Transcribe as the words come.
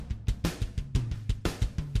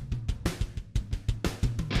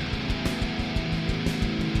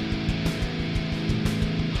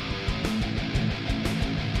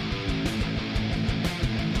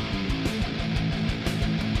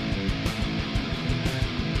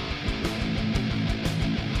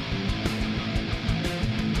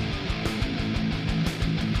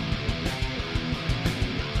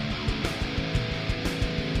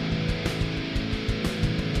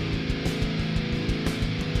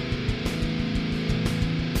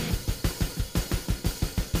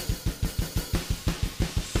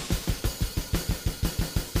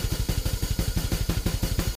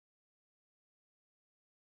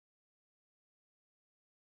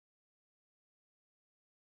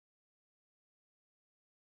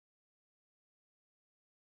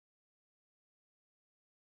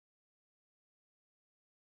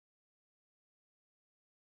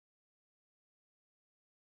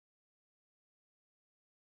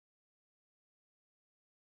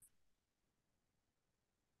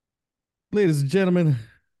Ladies and gentlemen,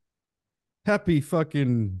 happy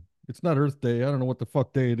fucking it's not Earth Day. I don't know what the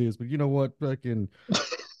fuck day it is, but you know what? Fucking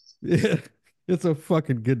yeah, it's a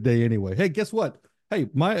fucking good day anyway. Hey, guess what? Hey,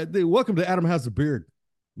 welcome to Adam Has a Beard.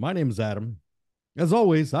 My name is Adam. As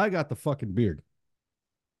always, I got the fucking beard.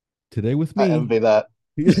 Today with I me. envy that.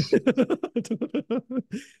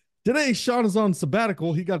 Today, Sean is on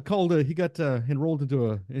sabbatical. He got called. He got enrolled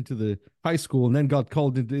into the high school, and then got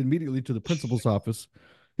called into immediately to the principal's office.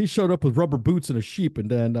 He showed up with rubber boots and a sheep, and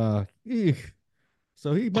then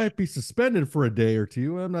so he might be suspended for a day or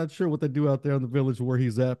two. I'm not sure what they do out there in the village where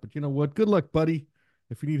he's at, but you know what? Good luck, buddy.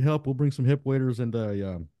 If you need help, we'll bring some hip waders and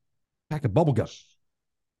a pack of bubble gum.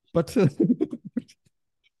 But it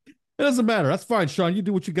doesn't matter. That's fine, Sean. You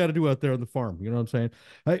do what you got to do out there on the farm. You know what I'm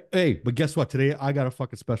saying? Hey, but guess what? Today I got a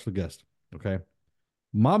fucking special guest. Okay,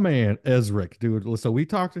 my man Ezrick, dude. So we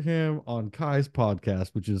talked to him on Kai's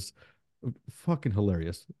podcast, which is fucking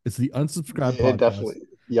hilarious. It's the Unsubscribed Yeah, podcast. definitely.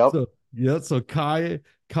 Yep. So yeah, so Kai,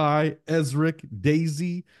 Ezrick,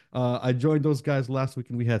 Daisy. I joined those guys last week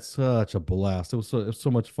and we had such a blast. It was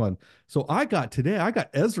so much fun. So I got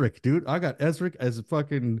Ezrick, dude. I got Ezrick as a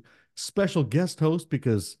fucking special guest host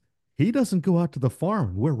because he doesn't go out to the farm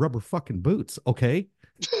and wear rubber fucking boots. Okay.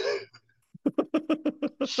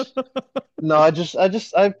 No,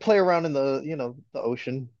 I play around in the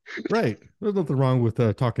ocean. Right. There's nothing wrong with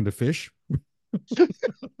talking to fish.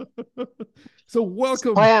 So It's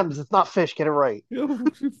welcome. clams, it's not fish, get it right. Oh,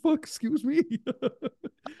 fuck, excuse me.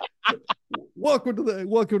 Welcome to the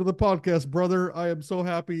podcast, brother. I am so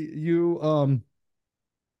happy you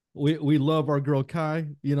we love our girl Kai.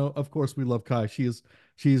 You know, of course we love Kai. She's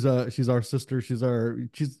our sister. She's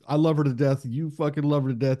I love her to death. You fucking love her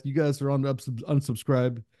to death. You guys are on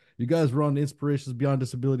unsubscribe. You guys were on Inspirations Beyond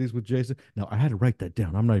Disabilities with Jason. Now I had to write that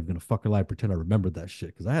down. I'm not even gonna fucking lie, pretend I remembered that shit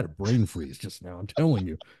because I had a brain freeze just now. I'm telling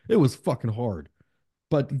you, it was fucking hard.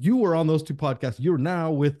 But you were on those two podcasts. You're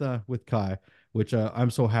now with Kai, which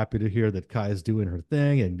I'm so happy to hear that Kai is doing her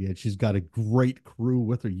thing, and yeah, she's got a great crew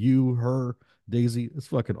with her. You, her, Daisy. It's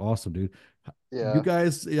fucking awesome, dude. You Yeah.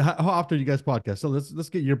 guys, how often do you guys podcast? So let's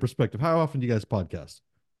get your perspective. How often do you guys podcast?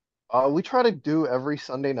 We try to do every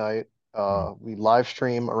Sunday night. Mm. We live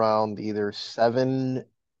stream around either 7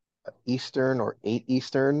 Eastern or 8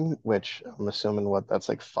 Eastern, which I'm assuming what that's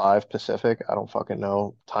like 5 Pacific. I don't fucking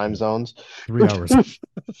know time Yeah, zones. 3 hours.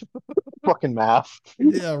 Fucking math.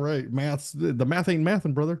 Yeah, right. The math ain't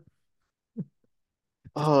mathing, brother.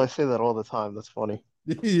 Oh, I say that all the time. That's funny.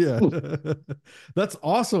 Yeah, that's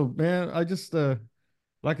awesome, man.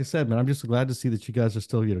 Like I said, man, I'm just glad to see that you guys are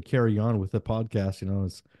still, carry on with the podcast.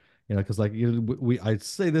 Because like I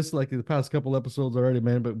say this like in the past couple episodes already,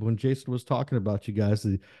 man. But when Jason was talking about you guys,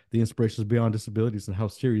 the inspirations beyond disabilities and how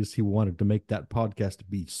serious he wanted to make that podcast to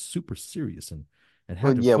be super serious and have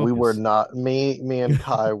Well, to yeah, we were focus. not me and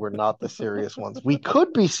Kai were not the serious ones. We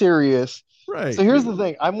could be serious. So Right. here's the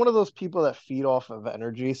thing. I'm one of those people that feed off of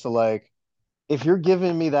energy. So like if you're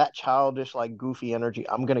giving me that childish, like goofy energy,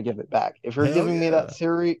 I'm gonna give it back. If you're Hell giving me that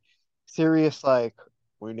yeah. serious, like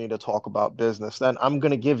we need to talk about business, then I'm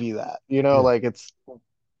gonna give you that. Yeah. Like it's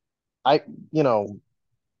I, you know,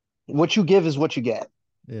 what you give is what you get.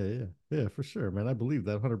 Yeah, yeah, yeah, for sure, man. I believe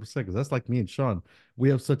that 100% because that's like me and Sean. We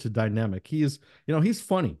have such a dynamic. He's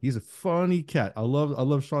funny. He's a funny cat. I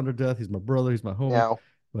love Sean to death. He's my brother. He's my homie. Now,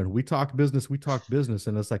 When we talk business, we talk business,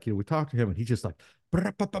 and it's like we talk to him, and he's just like,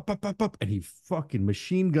 "Brap, bap, bap, bap, bap, bap," and he fucking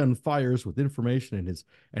machine gun fires with information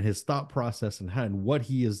and his thought process and what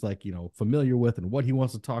he is like, familiar with and what he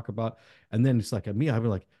wants to talk about. And then it's like at me, I've been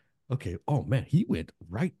like, okay, oh man, he went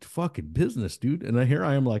right to fucking business, dude. And then here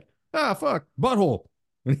I am like, fuck, butthole.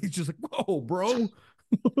 And he's just like, whoa, bro.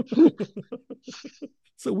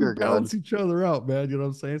 So we dear God. balance each other out, man. You know what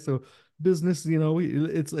I'm saying? So business,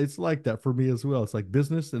 it's like that for me as well. It's like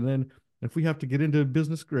business, and then if we have to get into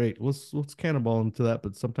business, great. Let's cannonball into that.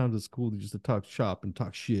 But sometimes it's cool just to talk shop and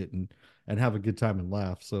talk shit and have a good time and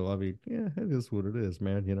laugh. So I mean, yeah, it is what it is,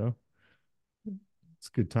 man. It's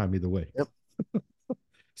a good time either way. Yep.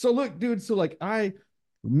 So look, dude. So like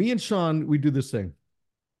me and Sean, we do this thing.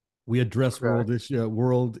 We address Okay.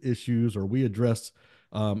 world issues, or we address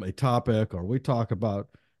a topic, or we talk about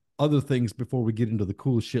other things before we get into the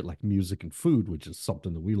cool shit like music and food, which is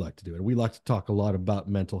something that we like to do. And we like to talk a lot about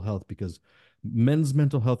mental health because men's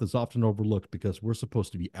mental health is often overlooked because we're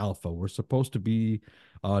supposed to be alpha. We're supposed to be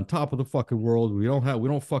on top of the fucking world. We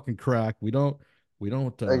don't fucking crack. We don't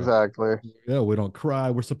Exactly. yeah, we don't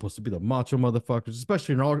cry. We're supposed to be the macho motherfuckers,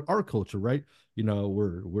 especially in our culture, right?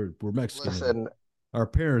 We're Mexican, and Listen, our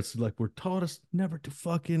parents like were taught us never to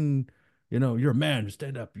fucking, you're a man,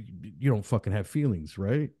 stand up. You don't fucking have feelings,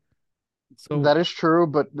 right? So That is true,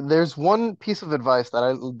 but there's one piece of advice that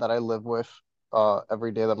I live with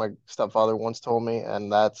every day that my stepfather once told me,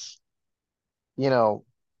 and that's, you know,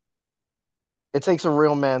 it takes a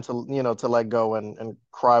real man to, to let go and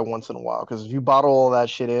cry once in a while. Because if you bottle all that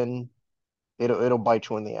shit in, it'll bite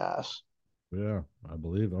you in the ass. yeah, I'm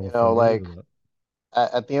a You firm know, believer like of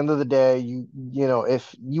at the end of the day,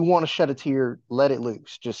 if you want to shed a tear, let it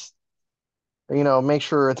loose. Just, make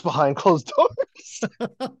sure it's behind closed doors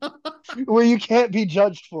that. where you can't be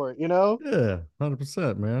judged for it. Yeah,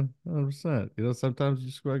 100%, man. 100%. Sometimes you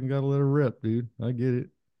just fucking gotta let it rip, dude. I get it.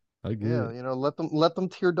 I get Yeah, it. let them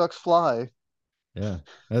tear ducts fly. Yeah.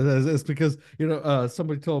 It's because,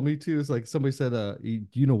 somebody told me too. It's like somebody said, do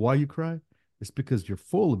you know why you cry? It's because you're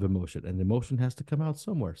full of emotion and the emotion has to come out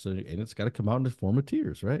somewhere. So, and it's got to come out in the form of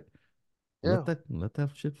tears, right? Yeah, Let that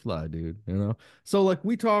shit fly, dude. So like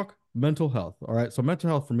we talk mental health. All right. So mental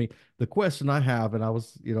health for me, the question I have, and I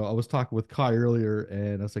was talking with Kai earlier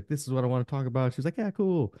and I was like, this is what I want to talk about. She's like, yeah,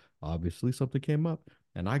 cool. Obviously something came up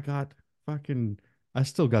and fucking I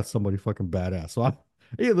still got somebody fucking badass. So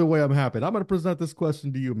either way, I'm happy. I'm gonna present this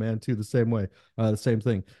question to you, man, too, the same way. The same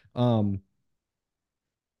thing. Um,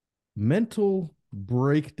 mental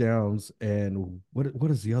breakdowns and what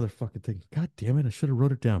is the other fucking thing? God damn it, I should have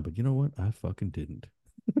wrote it down, but you know what? I fucking didn't.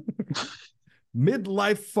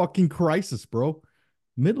 Midlife fucking crisis, bro.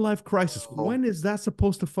 Midlife crisis. bro. When is that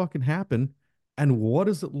supposed to fucking happen? And what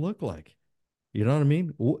does it look like? You know what I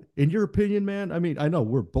mean? In your opinion, man, I mean, I know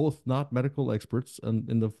we're both not medical experts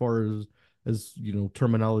in the far as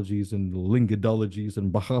terminologies and lingodologies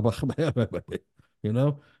and blah, blah, blah, blah, blah, you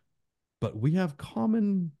know, but we have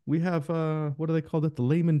what do they call it? The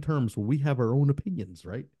layman terms where we have our own opinions,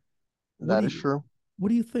 right? What do That is you true. what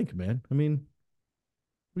do you think, man? I mean,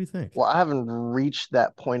 what do you think? Well, I haven't reached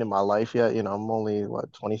that point in my life yet. I'm only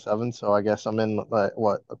what 27, so I guess I'm in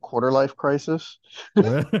what a quarter life crisis.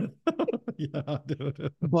 Yeah,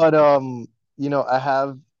 dude. But I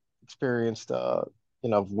have experienced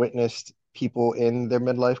I've witnessed people in their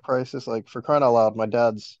midlife crisis. Like for crying out loud, my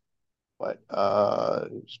dad's what he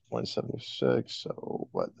was born 76, so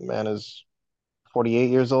what the man is 48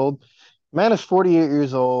 years old. Man is 48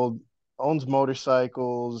 years old, owns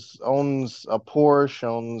motorcycles, owns a Porsche,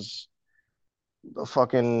 owns a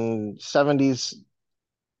fucking 70s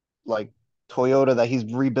like Toyota that he's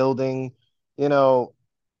rebuilding. You know,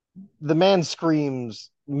 the man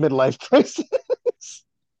screams midlife crisis.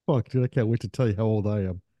 Fuck, dude, I can't wait to tell you how old I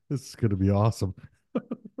am. This is gonna be awesome.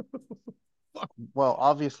 Well,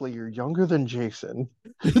 obviously you're younger than Jason.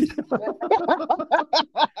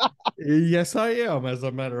 Yes, I am, as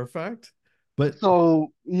a matter of fact. But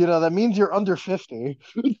So, that means you're under 50.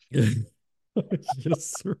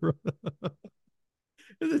 yes, sir.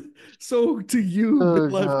 So to you, Oh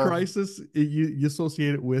midlife God. crisis, you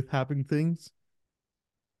associate it with having things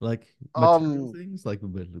like material Um, things, like I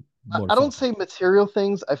don't motorcycle. say material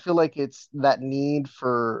things. I feel like it's that need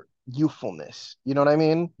for youthfulness. You know what I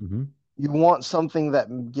mean? Hmm. You want something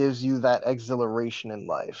that gives you that exhilaration in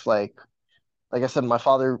life. Like I said, my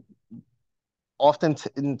father often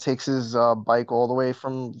takes his bike all the way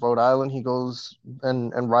from Rhode Island. He goes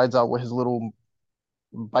and rides out with his little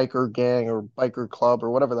biker gang or biker club or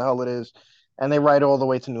whatever the hell it is, and they ride all the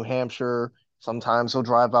way to New Hampshire. Sometimes he'll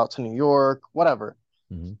drive out to New York, whatever.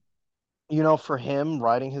 Hmm. For him,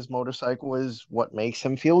 riding his motorcycle is what makes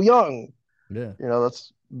him feel young. Yeah,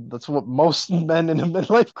 That's what most men in a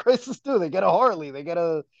midlife crisis do. They get a Harley, they get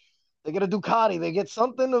a Ducati, they get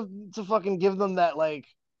something to fucking give them that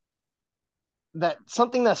that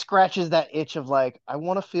something that scratches that itch of like, I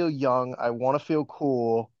want to feel young, I want to feel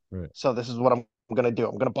cool. right. So this is what I'm gonna do.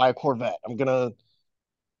 I'm gonna buy a Corvette. I'm gonna,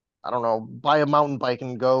 I don't know, buy a mountain bike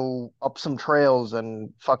and go up some trails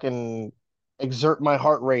and fucking exert my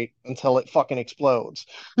heart rate until it fucking explodes.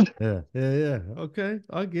 Yeah, yeah, yeah. Okay,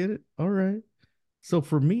 I get it. All right. So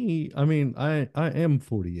for me, I mean, I am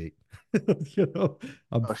 48. I'm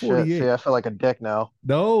Oh shit. See, 48. I feel like a dick now.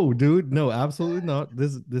 No, dude, no, absolutely not.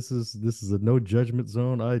 This is a no judgment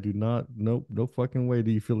zone. I do not. Nope, no fucking way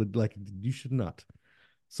do you feel it like you should not.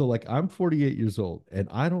 So like I'm 48 years old and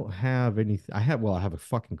I don't have anything. I have a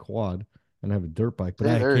fucking quad and I have a dirt bike, but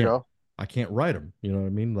See, there you go. I can't ride them. You know what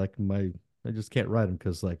I mean? Like I just can't ride them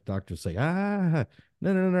because like doctors say, no,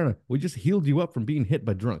 no, no, no, no. We just healed you up from being hit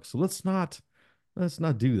by drunk. So let's not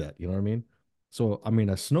do that. You know what I mean? So I mean,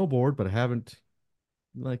 I snowboard, but I haven't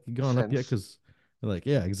like gone up yet Since because like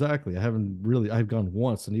yeah, exactly. I've gone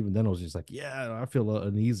once and even then I was just like, yeah, I feel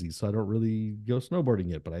uneasy, so I don't really go snowboarding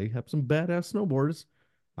yet. But I have some badass snowboarders.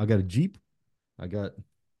 I got a Jeep. I got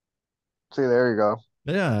See, there you go.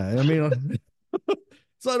 yeah, I mean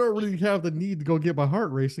So I don't really have the need to go get my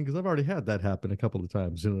heart racing because I've already had that happen a couple of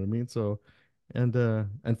times. You know what I mean? So, and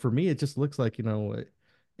for me, it just looks like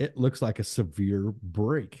it looks like a severe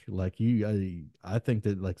break. Like I think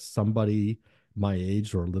that like somebody my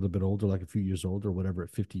age or a little bit older, like a few years older, or whatever,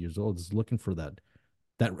 at 50 years old, is looking for that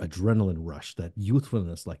adrenaline rush, that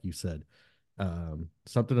youthfulness, like you said,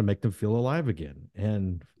 something to make them feel alive again.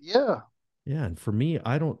 And Yeah, yeah, and for me,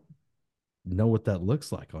 I don't know what that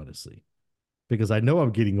looks like, honestly, because I know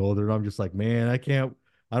I'm getting older and I'm just like, man, I can't,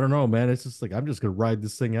 I don't know, man. It's just like, I'm just going to ride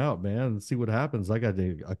this thing out, man, and see what happens. I got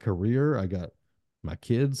a career. I got my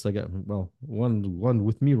kids. I got, well, one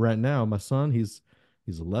with me right now. My son, he's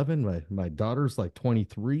 11. My daughter's like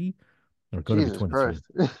 23 or going to be Jesus 23. Christ.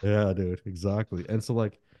 Yeah, dude, exactly. And so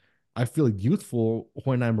like, I feel youthful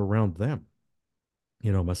when I'm around them.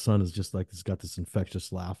 My son is just like he's got this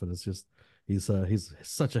infectious laugh, and it's just he's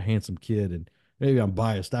such a handsome kid, and maybe I'm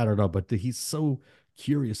biased, I don't know, but he's so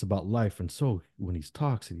curious about life, and so when he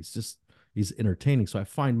talks, he's entertaining. So I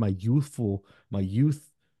find my youth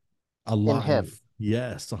In him. alive.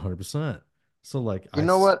 Yes, 100%. So like You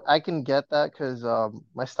know what? I can get that because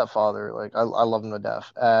my stepfather, like I love him to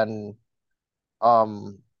death. And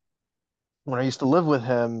um when I used to live with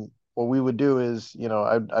him, what we would do is,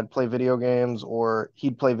 I'd play video games or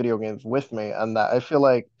he'd play video games with me. And that I feel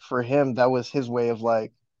like for him, that was his way of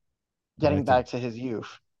like getting connecting. back to his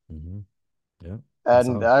youth. Hmm. Yeah, that's And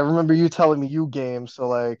how. I remember you telling me you game, so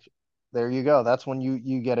like there you go. That's when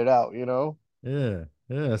you get it out, you know? Yeah,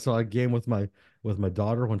 yeah. So I game with my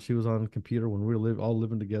daughter when she was on the computer when we were all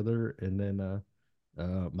living together, and then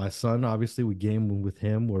my son, obviously, we game with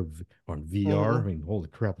him or on VR. I Hmm. mean, holy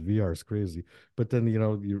crap, VR is crazy. But then,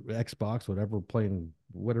 your Xbox, whatever, playing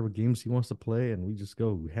whatever games he wants to play, and we just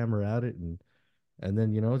go hammer at it, and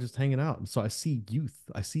then, just hanging out. And so I see youth.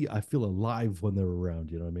 I feel alive when they're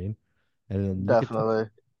around. You know what I mean? And then you get to, Definitely.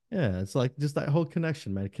 yeah, it's like just that whole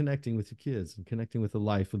connection, man. Connecting with your kids and connecting with the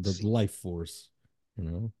life of the See, life force. You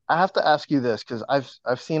know? I have to ask you this because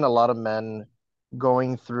I've seen a lot of men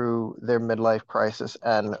going through their midlife crisis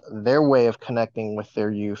and their way of connecting with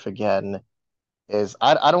their youth again is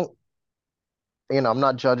I don't I'm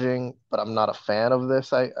not judging, but I'm not a fan of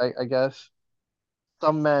this, I guess.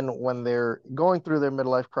 Some men, when they're going through their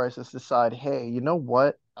midlife crisis, decide, hey, you know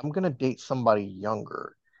what? I'm gonna date somebody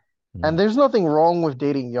younger. And Mm. there's nothing wrong with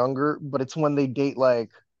dating younger, but it's when they date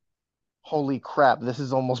like, holy crap, this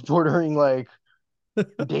is almost bordering like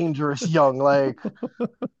dangerous young. Like,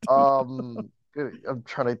 I'm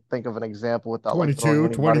trying to think of an example without like throwing 22,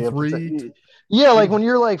 anybody up 23, to, yeah, like 20. when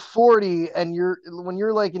you're like 40 and when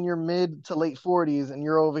you're like in your mid to late 40s and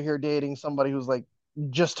you're over here dating somebody who's like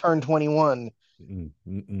just turned 21. Mm,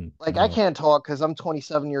 mm-mm, Like I no. can't talk because I'm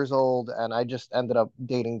 27 years old and I just ended up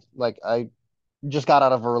dating, like I just got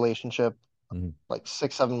out of a relationship Mm, like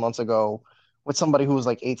 6, 7 months ago with somebody who was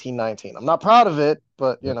like 18, 19. I'm not proud of it,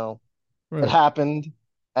 but yeah. it Right, happened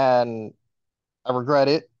and I regret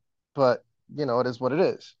it, but it is what it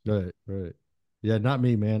is. right, right. Yeah, not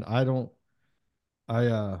me, man. I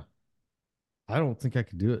I don't think I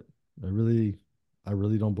could do it. I really I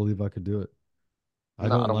really don't believe I could do it. I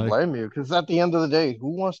No, I don't don't like blame you because at the end of the day, who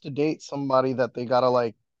wants to date somebody that they gotta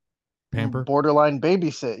like pamper. borderline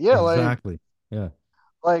babysit? Yeah, Exactly. Yeah.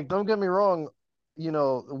 like don't get me wrong,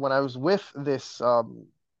 when I was with this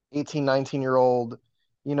 18, 19-year old,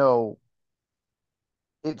 you know,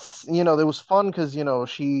 it was fun because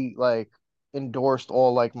she like endorsed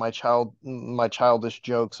all like my childish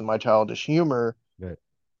jokes and my childish humor. Right.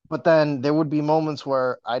 But then there would be moments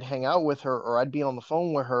where I'd hang out with her or I'd be on the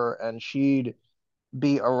phone with her and she'd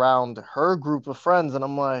be around her group of friends and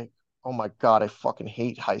I'm like, "Oh my God, I fucking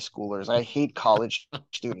hate high schoolers. I hate college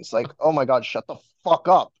students. Like, oh my God, shut the fuck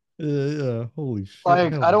up." Yeah, yeah. Holy shit.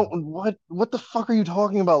 Like, Hell I no. don't what the fuck are you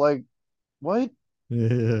talking about? Like, what? Yeah,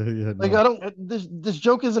 yeah, yeah, Like, no. I don't this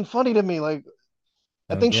joke isn't funny to me. Like,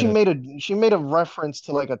 I I don't think get it. she made a reference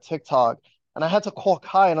to like a TikTok and I had to call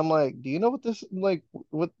Kai and I'm like, "Do you know what this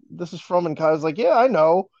is from?" And Kai was like, "Yeah, I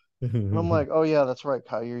know." And I'm like, "Oh yeah, that's right,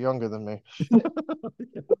 Kai. You're younger than me."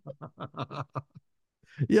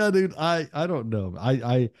 Yeah, dude, I don't know.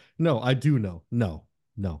 I no, I do know. No,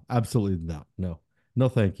 no, absolutely not. No, no,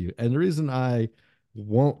 thank you. And the reason I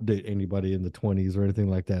won't date anybody in the 20s or anything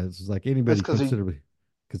like that is like It's anybody because he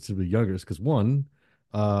considerably younger is because one,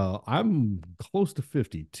 I'm close to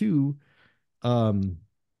 50. Two, um,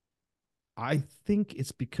 I think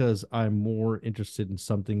it's because I'm more interested in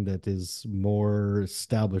something that is more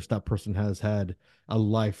established. That person has had a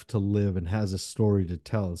life to live and has a story to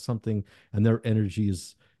tell. It's something, and their energy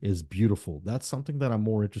is beautiful. That's something that I'm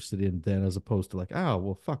more interested in than as opposed to like, oh,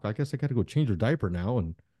 well, fuck, I guess I got to go change her diaper now.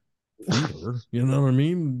 And feed her. You know what I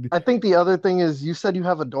mean? I think the other thing is you said you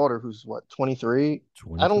have a daughter who's what, 23?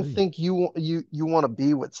 I don't 23. think you want to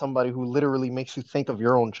be with somebody who literally makes you think of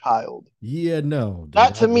your own child. Yeah, no, dude.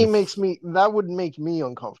 That I to me just that would make me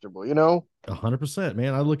uncomfortable, you know? 100%,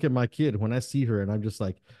 man. I look at my kid when I see her and I'm just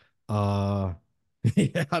like, uh,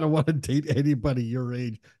 yeah, I don't want to date anybody your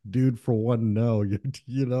age, dude. For one, no,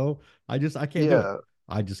 you know, I can't do it. Yeah.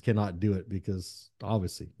 I just cannot do it because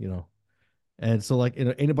obviously, you know, and so like, you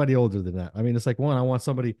know, anybody older than that. I mean, it's like one, I want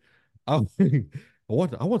somebody, I,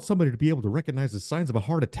 I want somebody to be able to recognize the signs of a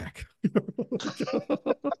heart attack.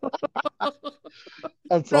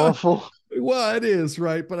 That's Yeah. awful. Well, it is,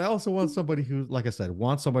 right? But I also want somebody who, like I said,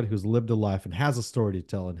 wants somebody who's lived a life and has a story to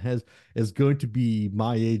tell and has is going to be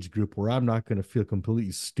my age group where I'm not going to feel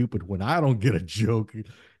completely stupid when I don't get a joke,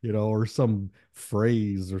 you know, or some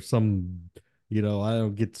phrase or some, you know, I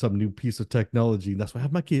don't get some new piece of technology. And that's why I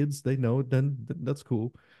have my kids. They know, then that's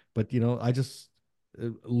cool. But you know, I just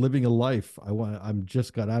living a life. I'm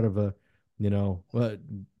just got out of a, you know,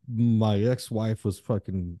 my ex-wife was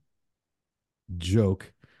fucking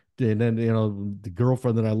joke. And then, you know, the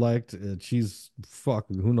girlfriend that I liked, she's fuck,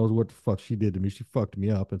 who knows what the fuck she did to me. She fucked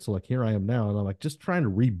me up. And so, like, here I am now, and I'm like, just trying to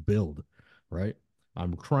rebuild, right?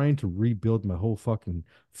 I'm trying to rebuild my whole fucking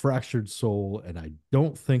fractured soul. And I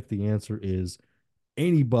don't think the answer is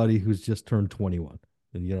anybody who's just turned 21.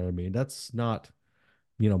 And you know what I mean? That's not,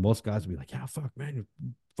 you know, most guys would be like, yeah, fuck, man,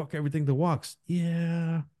 fuck everything that walks.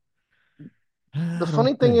 Yeah, The I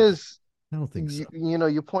funny don't thing think. is, I don't think so.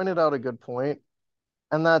 you pointed out a good point,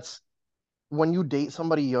 and that's when you date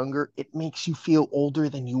somebody younger, it makes you feel older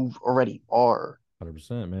than you already are.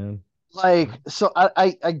 100%, man. Like, so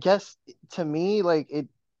I guess to me, like it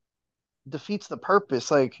defeats the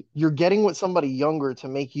purpose. Like you're getting with somebody younger to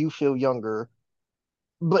make you feel younger,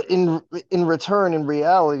 but in return, in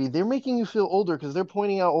reality, they're making you feel older because they're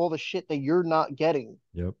pointing out all the shit that you're not getting.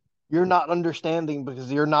 Yep. You're not understanding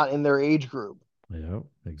because you're not in their age group. Yeah,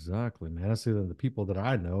 exactly, man. I see that the people that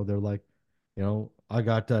I know, they're like, you know, I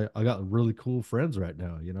got really cool friends right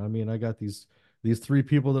now. You know, I mean, I got these three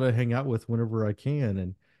people that I hang out with whenever I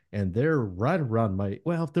can, and they're right around my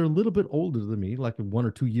well, they're a little bit older than me, like 1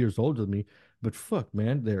 or 2 years older than me, but fuck,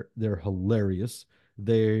 man, they're hilarious.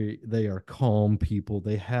 They are calm people.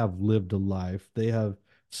 They have lived a life. They have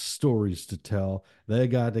stories to tell. They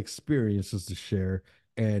got experiences to share.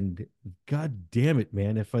 And God damn it,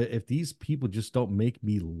 man! If these people just don't make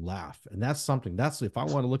me laugh, and that's something. That's if I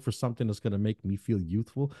want to look for something that's going to make me feel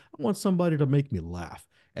youthful, I want somebody to make me laugh.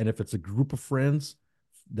 And if it's a group of friends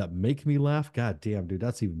that make me laugh, God damn, dude,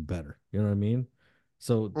 that's even better. You know what I mean?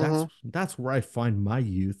 So Hmm. that's where I find my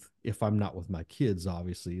youth. If I'm not with my kids,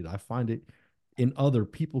 obviously, I find it in other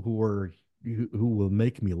people who will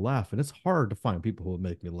make me laugh, and it's hard to find people who will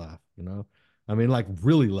make me laugh. You know, I mean, like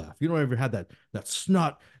really laugh. You don't ever had that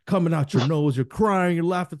snot coming out your nose. You're crying, you're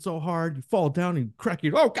laughing so hard, you fall down and crack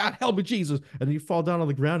your, oh God, help me, Jesus. And then you fall down on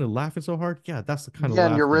the ground and laughing so hard. Yeah, that's the kind of Yeah,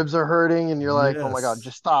 and your laugh that, ribs are hurting, and you're like, oh my God, yes,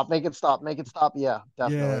 just stop, make it stop, make it stop. Yeah,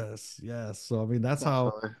 definitely, yes, yes. So, I mean, that's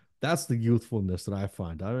how, definitely. that's the youthfulness that I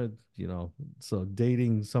find. You know, so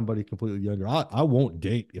dating somebody completely younger, I won't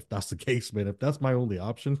date if that's the case, man. If that's my only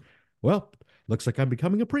option, well, looks like I'm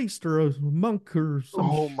becoming a priest or a monk or some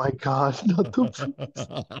Oh my God, not the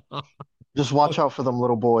priest. Just watch out for them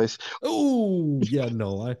little boys. Oh yeah,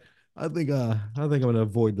 no, I think I'm gonna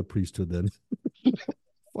avoid the priesthood then.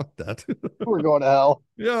 Fuck that. We're going to hell.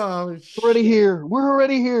 Yeah, We're already shit. here. We're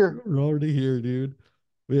already here. We're already here, dude.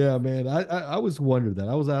 Yeah, man. I was wondering that.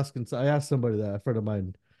 I asked somebody that, a friend of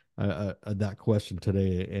mine, that question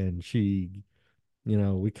today, and she, you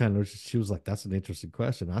know, she was like, "That's an interesting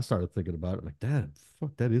question." I started thinking about it, like, "Dad,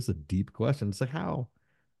 fuck, that is a deep question." It's like, how?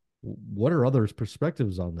 What are others'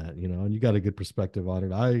 perspectives on that? You know, and you got a good perspective on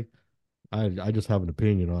it. I just have an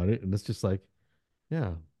opinion on it, and it's just like,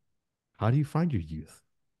 yeah, how do you find your youth?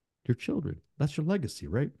 Your children. That's your legacy,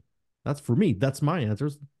 right? That's for me. That's my answer.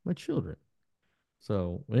 Is my children.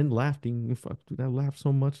 So, and laughing, fuck, dude, I laugh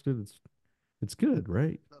so much, dude. It's good,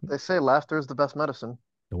 right? They say laughter is the best medicine.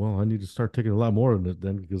 Well, I need to start taking a lot more of it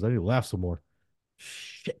then because I need to laugh some more.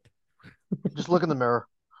 Shit. Just look in the mirror.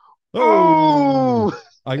 Oh, Oh,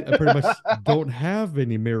 I pretty much don't have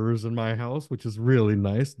any mirrors in my house, which is really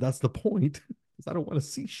nice. That's the point, because I don't want to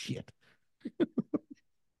see shit. it's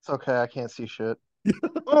okay. I can't see shit.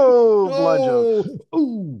 Oh, blind joke. Oh,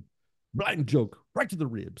 oh, blind joke right to the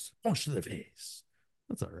ribs, punch to the face.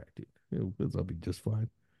 That's all right, dude. That'll be just fine.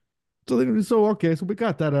 So okay, so we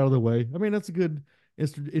got that out of the way. I mean, that's a good,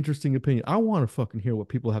 interesting opinion. I want to fucking hear what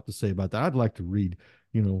people have to say about that. I'd like to read,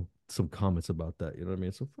 you know, some comments about that. You know what I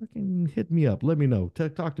mean? So fucking hit me up. Let me know.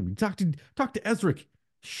 Talk to me. Talk to Ezrick.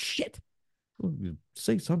 Shit. Well,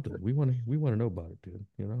 say something. We want to know about it, dude.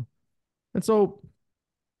 And so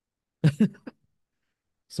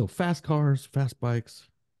fast cars, fast bikes.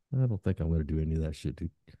 I don't think I'm gonna do any of that shit,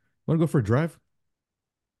 dude. Want to go for a drive?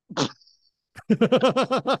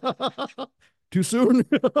 Too soon?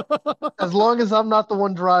 As long as I'm not the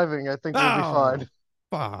one driving, I think we'll be Oh, fine.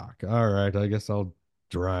 fuck. All right. I guess I'll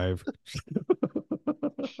drive.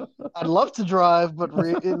 I'd love to drive, but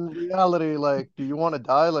in reality, like, do you want to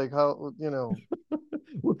die? Like,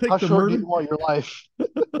 We'll how take the short do you murder. want your life?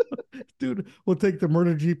 Dude, we'll take the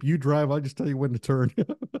murder Jeep. You drive. I'll just tell you when to turn.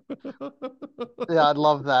 Yeah, I'd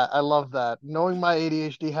love that. I love that. Knowing my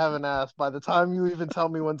ADHD have an ass, by the time you even tell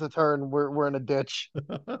me when to turn, we're in a ditch.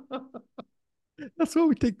 That's why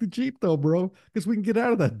we take the Jeep, though, bro, because we can get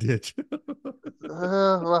out of that ditch.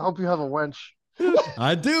 Well, I hope you have a winch.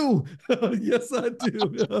 I do. Yes, I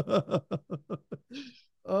do. It's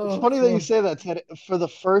Oh, funny that you fuck. say that, Ted. For the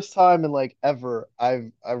first time in like ever, I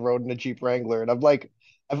rode in a Jeep Wrangler, and I'm like,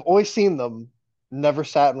 I've always seen them, never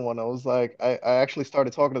sat in one. I was like, I actually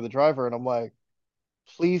started talking to the driver, and I'm like,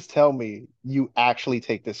 please tell me you actually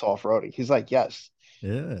take this off-roading. He's like, yes.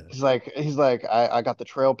 Yeah. He's like, I got the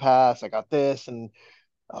trail pass, I got this, and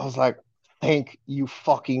I was like, thank you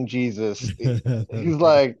fucking Jesus. He's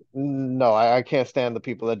like, no, I can't stand the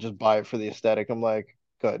people that just buy it for the aesthetic. I'm like,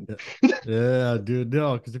 good. Yeah, dude.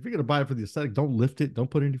 No, because if you're gonna buy it for the aesthetic, don't lift it. Don't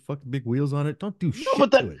put any fucking big wheels on it. Don't do No, but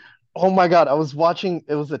shit that, to it. oh my God, I was watching,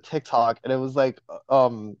 it was a TikTok, and it was like,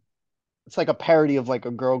 it's like a parody of like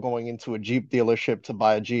a girl going into a Jeep dealership to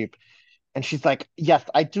buy a Jeep. And she's like, yes,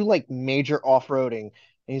 I do like major off-roading. And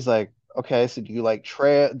he's like, okay, so do you like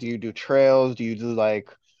do you do trails? Do you do like,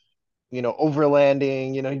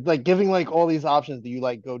 overlanding? He's like giving like all these options. Do you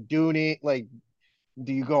like go duning? Like,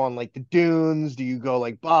 do you go on like the dunes? Do you go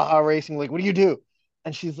like Baja racing? Like, what do you do?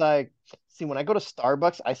 And she's like, see, when I go to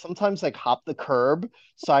Starbucks, I sometimes like hop the curb.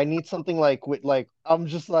 So I need something like with like, I'm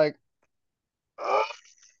just like,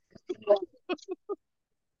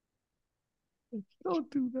 Don't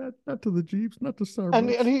do that. Not to the Jeeps, not to and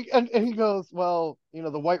Starbucks. he goes, well,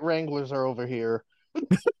 the white Wranglers are over here.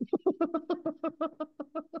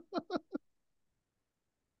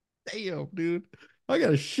 Damn, dude. I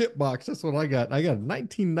got a shit box. That's what I got. I got a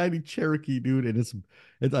 1990 Cherokee, dude,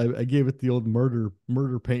 and I gave it the old murder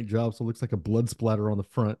paint job, so it looks like a blood splatter on the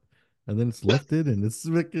front, and then it's lifted and it's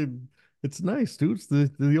nice, dude. It's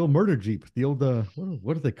the old murder Jeep, the old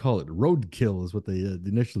what do they call it? Roadkill is what they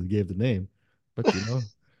initially gave the name, but the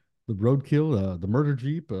roadkill, the murder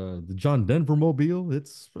Jeep, the John Denver mobile.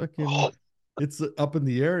 It's up in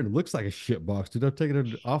the air and it looks like a shit box, dude. I've taken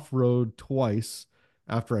it off road twice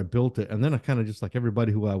after I built it, and then I kind of just like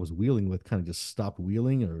everybody who I was wheeling with, kind of just stopped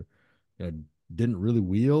wheeling or uh, didn't really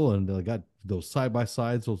wheel, and I got those side by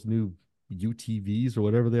sides, those new UTVs or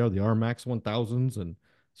whatever they are, the RMAX 1000s, and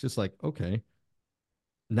it's just like, okay,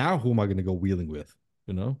 now who am I going to go wheeling with?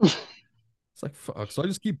 You know, it's like fuck. So I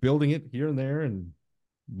just keep building it here and there, and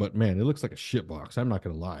but man, it looks like a shit box. I'm not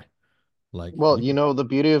gonna lie. Like Well, you can, the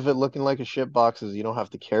beauty of it looking like a shit box is you don't have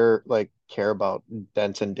to care about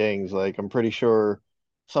dents and dings. Like I'm pretty sure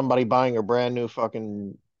somebody buying a brand new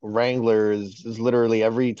fucking Wrangler is literally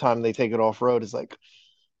every time they take it off road is like,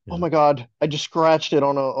 oh yeah, my God, I just scratched it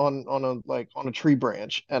on a tree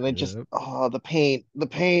branch and it just yep, the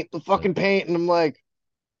yep, fucking paint, and I'm like,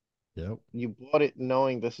 yep, you bought it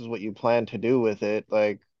knowing this is what you plan to do with it.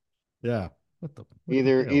 Like yeah. What the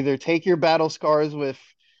hell? either take your battle scars with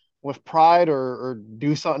pride or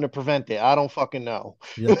do something to prevent it. I don't fucking know.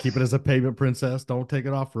 Yeah, keep it as a pavement princess. Don't take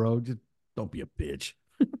it off road. Just don't be a bitch.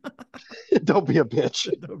 Don't be a bitch.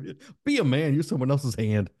 Be a man. Use someone else's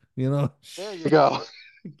hand. You know. There you go.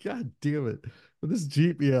 God damn it. But this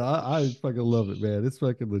Jeep, yeah, I fucking love it, man. It's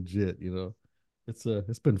fucking legit.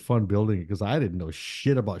 It's been fun building it because I didn't know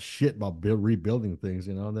shit about rebuilding things.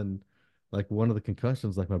 And then like one of the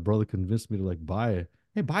concussions, like my brother convinced me to like buy it.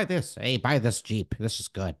 Hey, buy this. Hey, buy this Jeep. This is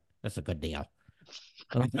good. That's a good deal.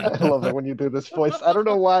 I love it when you do this voice. I don't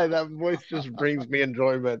know why that voice just brings me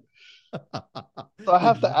enjoyment. So I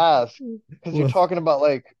have to ask, because you're Well, talking about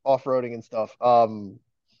like off-roading and stuff.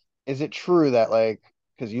 Is it true that like,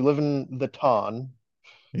 because you live in the ton,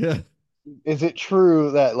 yeah. is it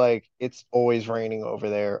true that like it's always raining over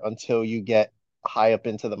there until you get high up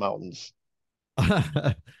into the mountains?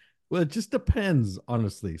 Well, it just depends,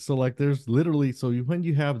 honestly. So, like, there's literally, when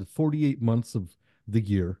you have the 48 months of the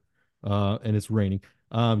year, and it's raining,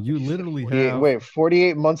 you literally 48, have wait,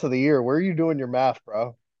 48 months of the year. Where are you doing your math,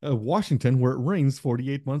 bro? Washington, where it rains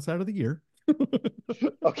 48 months out of the year.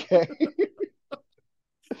 Okay.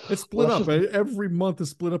 It's Well, split up. Every month is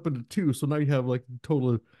split up into two. So now you have like a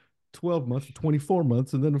total of 12 months, 24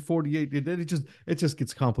 months, and then a 48. And then it just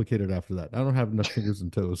gets complicated after that. I don't have enough fingers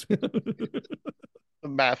and toes. The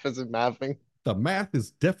math isn't mathing. The math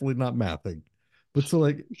is definitely not mathing. But so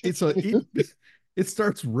like it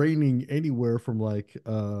starts raining anywhere from like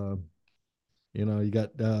you got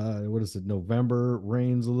what is it? November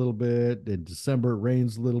rains a little bit, and December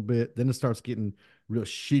rains a little bit. Then it starts getting real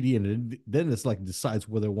shitty, and then it's like decides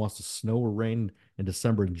whether it wants to snow or rain in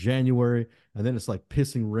December and January, and then it's like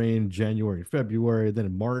pissing rain January and February. Then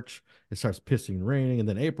in March it starts pissing and raining, and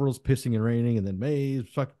then April's pissing and raining, and then May is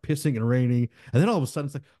fucking pissing and raining, and then all of a sudden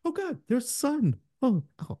it's like, oh god, there's sun. Oh,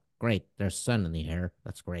 great. There's sun in the air.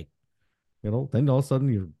 That's great. Then all of a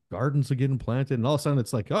sudden your gardens are getting planted, and all of a sudden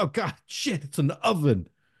it's like, oh god, shit, it's an oven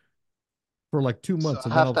for like two So months, I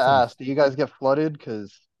and then have all of to a sudden it's ask, do you guys get flooded?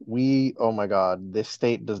 Because oh my God, this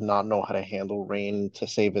state does not know how to handle rain to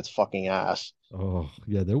save its fucking ass. oh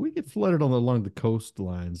yeah, there we get flooded along the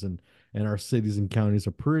coastlines, and our cities and counties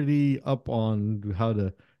are pretty up on how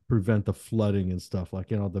to prevent the flooding and stuff. Like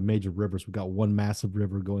the major rivers. We got one massive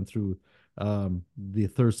river going through the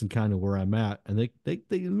Thurston County where I'm at, and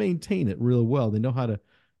they maintain it real well. They know how to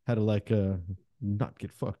like not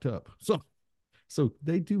get fucked up. So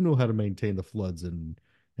they do know how to maintain the floods and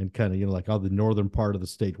kind of like all the northern part of the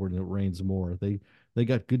state where it rains more. They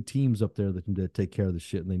got good teams up there that can take care of the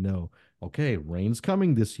shit, and they know, okay, rain's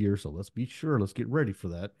coming this year, so let's be sure, let's get ready for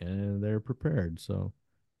that, and they're prepared. So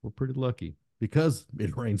we're pretty lucky because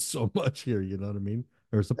it rains so much here. You know what I mean?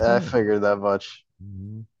 There's a I plan. figured that much.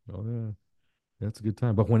 Oh yeah. That's a good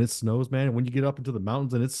time. But when it snows, man, when you get up into the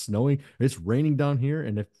mountains and it's snowing, it's raining down here,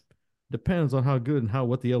 and if depends on how good and how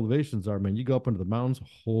what the elevations are, man. You go up into the mountains,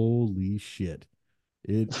 holy shit.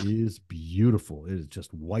 It is beautiful. It is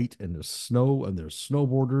just white, and there's snow, and there's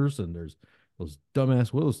snowboarders, and there's those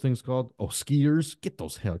dumbass, what are those things called? Oh, skiers. Get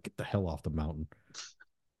the hell off the mountain.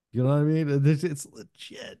 You know what I mean? It's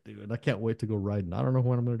legit, dude. I can't wait to go riding. I don't know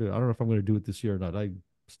what I'm gonna do. I don't know if I'm gonna do it this year or not. I'm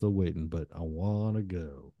still waiting, but I wanna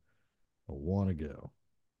go. I wanna go.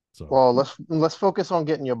 So Well, let's focus on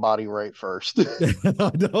getting your body right first. I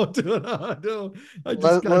don't do it. I don't. I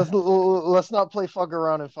just Let, got. let's not play fuck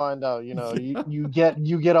around and find out. You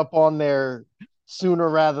get up on there sooner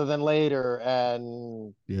rather than later,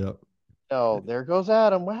 and Yeah. there goes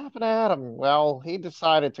Adam. What happened to Adam? Well, he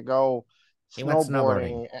decided to go He went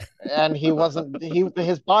snowboarding. snowboarding, and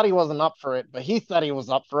his body wasn't up for it, but he said he was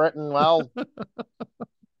up for it, and well,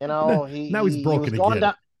 Now, he now he's he, he was broken going again.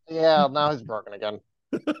 down. Yeah, now he's broken again.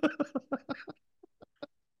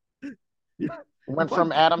 Yeah. Went from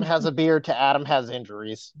Like, Adam has a beard to Adam has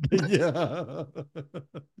injuries. yeah.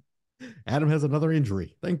 Adam has another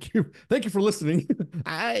injury. Thank you. Thank you for listening.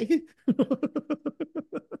 I.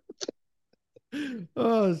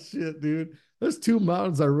 Oh shit, dude. There's two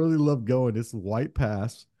mountains I really love going. It's White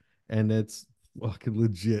Pass, and it's fucking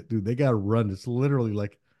legit, dude. They gotta run. It's literally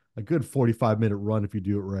like a good 45-minute run if you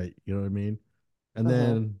do it right. You know what I mean? And Mhm.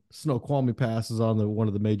 then Snoqualmie Pass is on the one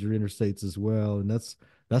of the major interstates as well, and that's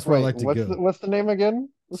where I Wait, like to what's the go. what's the name again?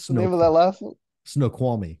 What's the name of Snow that last one?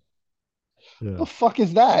 Snoqualmie. Yeah, The fuck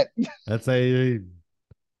is that? that's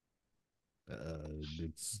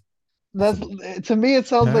it's That's a to me it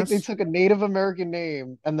sounds like they pass. took a Native American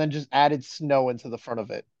name and then just added snow into the front of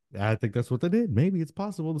it. I think that's what they did. Maybe it's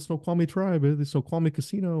possible. The Snoqualmie tribe, the Snoqualmie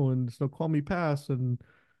Casino, and the Snoqualmie Pass, and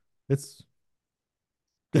it's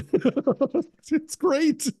it's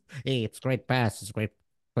great. Hey, it's a great pass. It's a great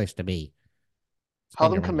place to be. How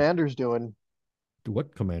Spend them your money. commanders doing?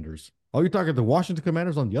 What Commanders? Oh, you're talking the Washington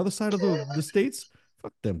Commanders on the other side of the states?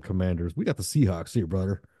 Fuck them Commanders. We got the Seahawks here,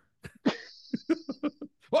 brother.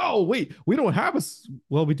 Oh, wait, we don't have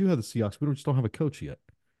well, we do have the Seahawks. We just don't have a coach yet.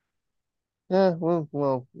 Yeah, well,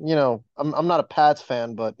 I'm not a Pats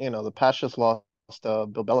fan, but the Pats just lost Bill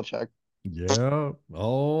Belichick. Yeah.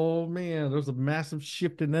 Oh man, there's a massive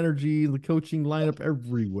shift in energy in the coaching lineup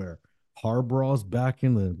everywhere. Harbaugh's back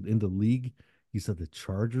in the league. He said the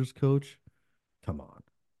Chargers coach. Come on,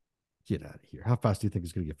 get out of here. How fast do you think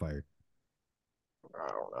he's gonna get fired? I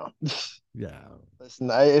don't know. Yeah, Listen,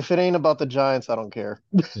 if it ain't about the Giants, I don't care.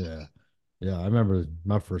 yeah, yeah. I remember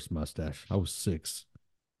my first mustache. I was 6.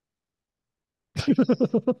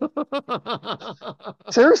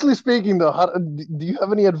 Seriously speaking, though, do you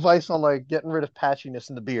have any advice on like getting rid of patchiness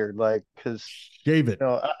in the beard? Like, because Shave it.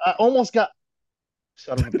 I almost got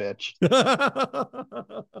son of a bitch.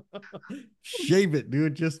 Shave it,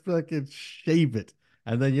 dude. Just fucking shave it.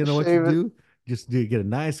 And then you know what you Shave it. do? Just get a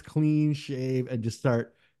nice clean shave and just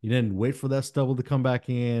start. You then wait for that stubble to come back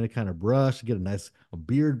in and kind of brush, get a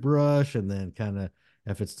beard brush, and then kind of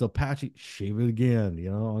if it's still patchy, shave it again,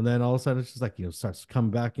 And then all of a sudden it's just like starts coming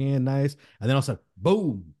back in nice. And then all of a sudden,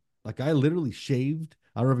 boom. Like I literally shaved.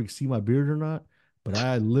 I don't know if you can see my beard or not, but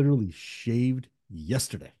I literally shaved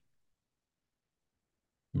yesterday.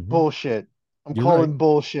 Hmm. Bullshit. I'm You're right. calling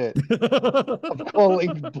bullshit. I'm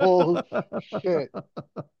calling bullshit.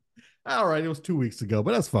 All right, it was 2 weeks ago,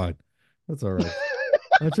 but that's fine. That's all right.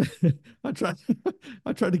 I tried, I tried,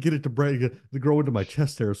 I tried to get it to braid to grow into my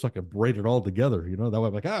chest hair so I could braid it all together. That way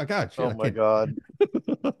I'm like, oh God, shit, Oh I my can't. God.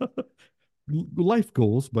 Life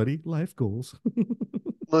goals, buddy. Life goals.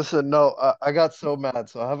 Listen, no, I got so mad.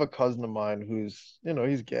 So I have a cousin of mine who's,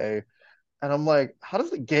 he's gay. And I'm like, how does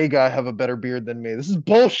the gay guy have a better beard than me? This is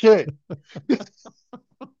bullshit.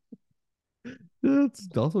 It's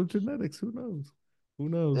also genetics. Who knows? Who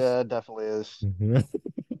knows? Yeah, it definitely is.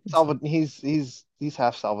 It's like, He's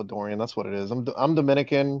half Salvadorian. That's what it is. I'm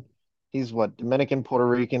Dominican. He's what? Dominican, Puerto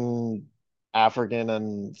Rican, African,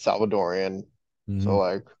 and Salvadorian. So mhm.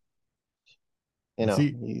 like,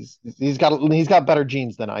 See, he's got better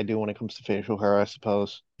genes than I do when it comes to facial hair, I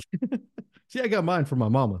suppose. see, I got mine from my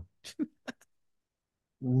mama.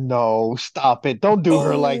 No, stop it. Don't do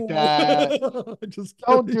her like Oh, that. just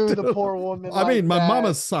Don't kidding, do the dude. poor woman I mean, like my that.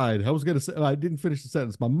 mama's side. I was gonna say I didn't finish the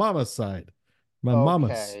sentence. My mama's side. My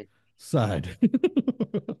mama's Okay. side.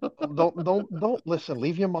 Don't listen.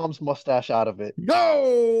 Leave your mom's mustache out of it.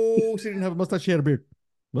 No, she didn't have a mustache. She had a beard.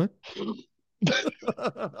 What?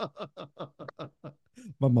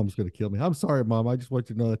 My mom's gonna kill me. I'm sorry, mom. I just want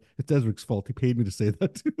you to know that it's Ezrick's fault. He paid me to say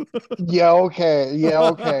that too. Yeah, okay. Yeah,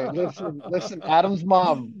 okay. Listen, Adam's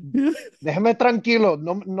mom. Yeah. Déjeme tranquilo.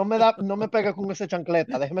 No me pega con esa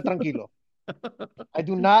chancleta. Déjeme tranquilo. I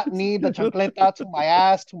do not need the chancleta to my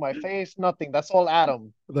ass, to my face, nothing. That's all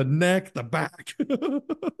Adam. The neck, the back.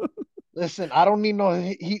 Listen, I don't need no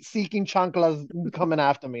heat-seeking chanclas coming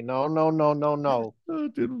after me. No, no, no, no, no. Oh,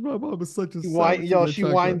 dude, my mom is such a savage with Yo, that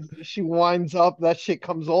chocolate. she winds up. That shit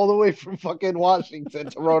comes all the way from fucking Washington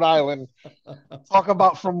to Rhode Island. Talk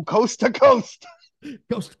about from coast to coast.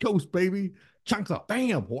 Coast to coast, baby. Chunks up.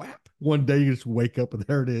 Bam, whap. One day you just wake up and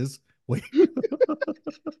there it is. Wait.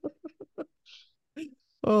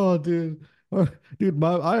 Oh, dude. Dude,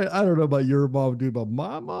 I don't know about your mom, dude, but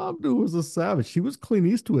my mom, dude, was a savage. She was Clint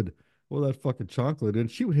Eastwood with that fucking chocolate,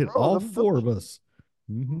 and she would hit Bro, all them four of us.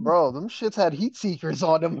 Hmm. bro, them shits had heat seekers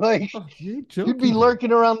on them. Like Oh, you ain't you'd be joking, dude.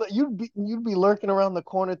 lurking around you'd be lurking around the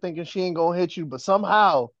corner thinking she ain't gonna hit you, but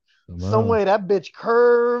somehow, some Wow. way that bitch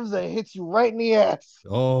curves and hits you right in the ass.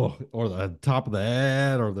 Oh, or the top of the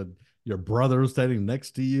head, or the your brother standing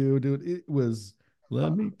next to you, dude. It was,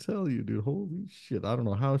 let me tell you, dude. Holy shit! I don't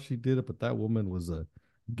know how she did it, but that woman was a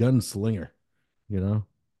gunslinger. You know,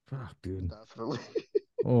 fuck, dude. Definitely.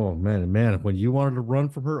 Oh man, man, when you wanted to run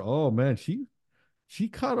from her, oh man, she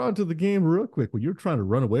caught on to the game real quick. When you're trying to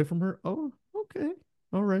run away from her, oh, okay,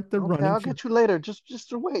 all right, they're Okay, running. I'll She, get you later. Just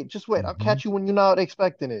wait. Just wait. I'll mm-hmm, catch you when you're not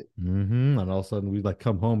expecting it. and all of a sudden we like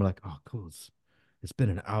come home and like, oh, cool, it's been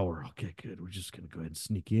an hour. Okay, good. We're just gonna go ahead and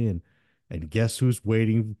sneak in, and guess who's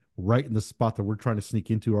waiting right in the spot that we're trying to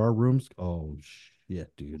sneak into our rooms? Oh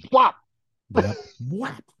shit, dude. Swap. Yep.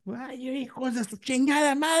 What? Ay, hijos de su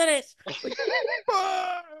chingada madres. Like,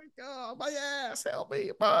 fuck, oh, my ass, help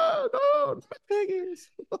me. Oh, no, my piggies.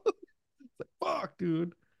 Like, fuck,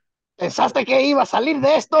 dude. ¿Pensaste que iba a salir de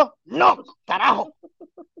esto? No, carajo.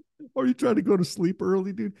 Or you trying to go to sleep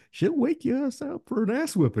early, dude? She'll wake you ass up for an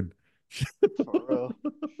ass whipping. For real.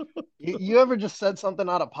 You ever just said something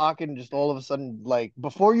out of pocket and just all of a sudden, like,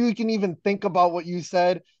 before you can even think about what you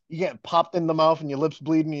said, you get popped in the mouth and your lips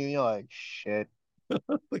bleeding and you're like, shit.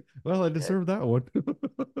 Like, well, I Okay. deserve that one. or,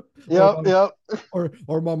 Yep, yep.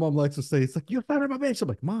 or my mom likes to say, it's like, you're son of a bitch. I'm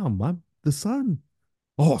like, Mom, I'm the son.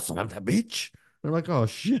 Oh, son of a bitch. They're like, oh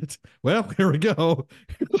shit. Well, here we go.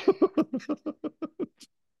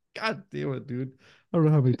 God damn it, dude. I don't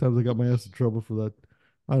know how many times I got my ass in trouble for that.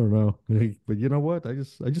 I don't know. But you know what? I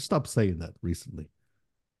just stopped saying that recently.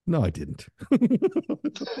 No, I didn't.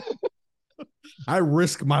 I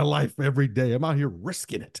risk my life every day. I'm out here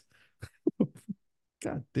risking it.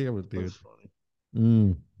 God damn it, That's dude.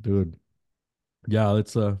 funny. Dude. Yeah,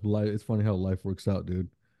 it's funny how life works out, dude.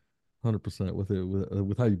 100% with it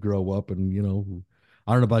with how you grow up and I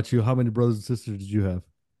don't know about you. How many brothers and sisters did you have?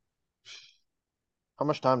 How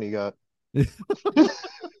much time do you got?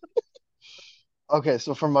 Okay,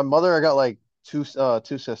 so from my mother, I got like two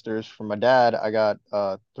sisters. From my dad, I got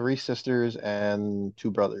three sisters and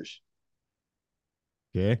two brothers.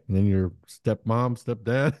 Okay. And then your stepmom,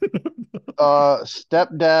 stepdad.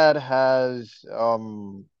 Stepdad has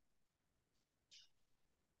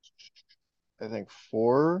I think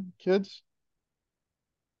four kids,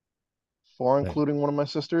 four Dang. including one of my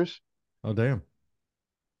sisters. Oh damn.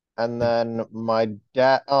 And Like, then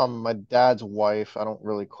my dad's wife, I don't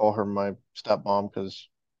really call her my stepmom because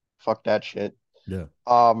fuck that shit. yeah.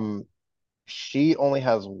 Um, she only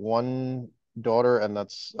has one daughter, and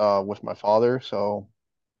that's with my father. So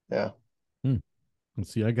yeah, Hmm. And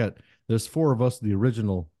see, there's four of us, the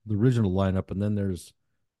original lineup, and then there's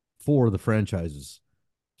four of the franchises.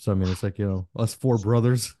 So I mean, it's like, us four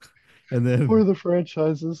brothers, and what are then the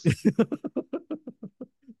franchises?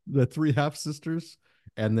 the three half sisters,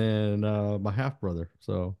 and then my half brother.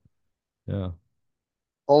 So yeah,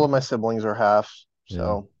 All of my siblings are half, yeah,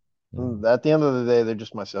 so yeah, at the end of the day, they're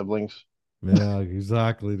just my siblings. yeah,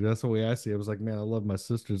 exactly. That's the way I see it. I was like, man, I love my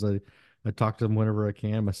sisters. I talk to them whenever I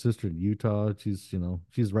can. My sister in Utah,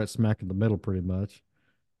 she's right smack in the middle, pretty much.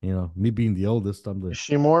 Me being the oldest, I'm the Is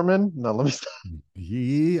she Mormon? No, let me stop.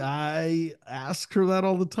 I ask her that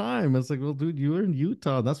all the time. It's like, well, dude, you were in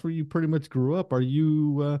Utah. That's where you pretty much grew up. Are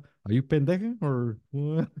you pendeja or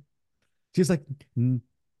what? She's like,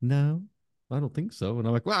 no, I don't think so. And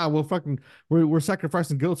I'm like, wow, well, fucking, we're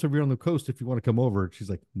sacrificing goats over here on the coast if you want to come over. She's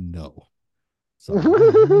like, no. So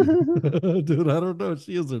I'm like, dude, I don't know if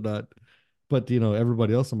she is or not. But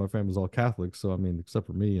everybody else in my family is all Catholic. So I mean, except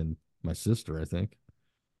for me and my sister, I think.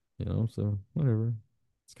 So whatever.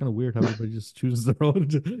 It's kind of weird how everybody just chooses their own,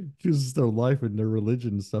 chooses their life and their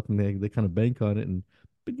religion and stuff, and they kind of bank on it.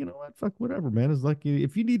 But you know what? Fuck, whatever, man. It's like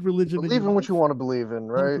if you need religion in your Believe in what you life, want to believe in,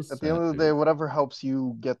 right? At the end 100%, of the day, dude. whatever helps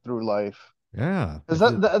you get through life. Yeah.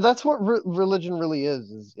 Because that's what religion really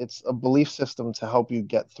is it's a belief system to help you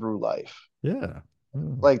get through life. Yeah. Yeah.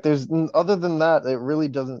 Like other than that, it really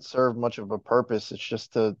doesn't serve much of a purpose. It's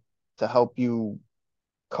just to help you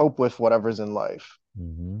cope with whatever's in life.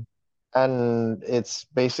 Hmm. And it's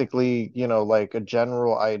basically, like a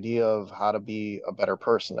general idea of how to be a better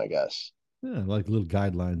person, I guess. Yeah, like little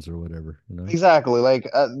guidelines or whatever. Exactly. Like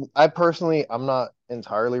I personally, I'm not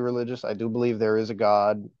entirely religious. I do believe there is a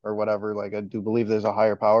God or whatever. Like I do believe there's a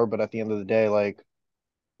higher power, but at the end of the day, like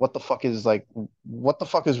what the fuck is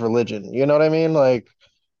religion? You know what I mean? Like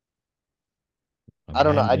A I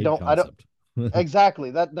don't know. man-made I don't concept.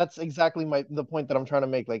 exactly. That's exactly the point that I'm trying to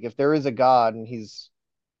make. Like if there is a God and he's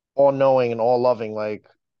all knowing and all loving, like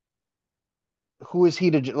who is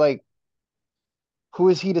he to like who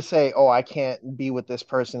is he to say, "Oh, I can't be with this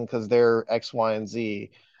person because they're X, Y, and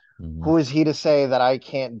Z." Hmm. Who is he to say that I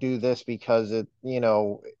can't do this because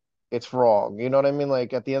it's wrong? You know what I mean?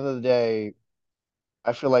 Like at the end of the day,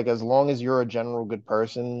 I feel like as long as you're a general good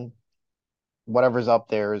person, whatever's up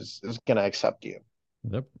there is gonna accept you.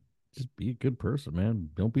 Yep. Just be a good person, man.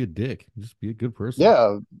 Don't be a dick. Just be a good person.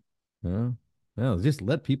 Yeah, Yeah. Yeah. Just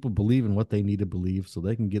let people believe in what they need to believe so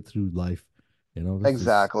they can get through life. This is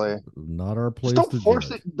exactly. not our Just place don't to force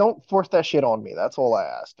it. judge. Don't force that shit on me. That's all I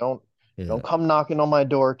ask. Don't Yeah. come knocking on my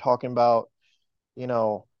door talking about,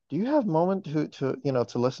 do you have a moment to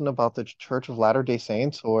listen about the Church of Latter-day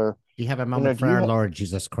Saints or, Do you have a moment do for our Lord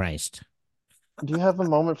Jesus Christ? you have a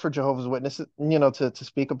moment for Jehovah's Witnesses, to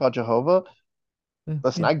speak about Jehovah?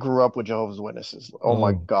 Listen, Yeah. I grew up with Jehovah's Witnesses. Oh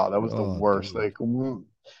my Oh God, that was the God, worst. dude. Like,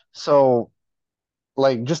 so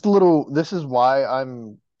like just a little, this is why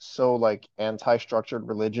I'm so like anti-structured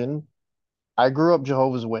religion. I grew up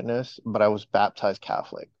Jehovah's Witness, but I was baptized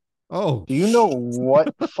Catholic. Oh Do you know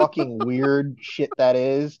what fucking weird shit that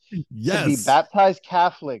is to be yes. baptized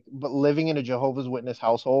Catholic but living in a Jehovah's Witness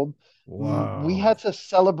household? We Wow. had to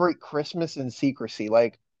celebrate Christmas in secrecy.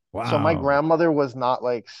 Like, so my Wow. grandmother was not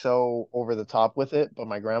like so over the top with it, but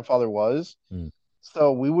my grandfather was. Mm.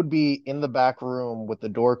 So we would be in the back room with the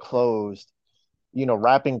door closed,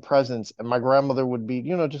 wrapping presents, and my grandmother would be,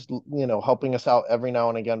 just, helping us out every now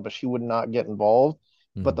and again, but she would not get involved.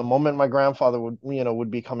 But Mm. the moment my grandfather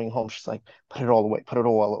would be coming home, she's like, put it all away, put it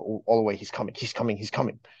all away. He's coming, he's coming, he's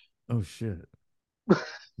coming. Oh shit.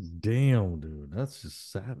 Damn, dude. That's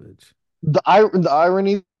just savage. The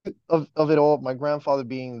irony of it all, my grandfather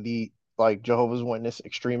being the like Jehovah's Witness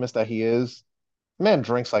extremist that he is, man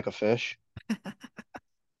drinks like a fish.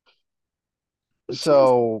 It's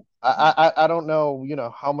awesome. So I don't know,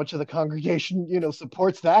 how much of the congregation,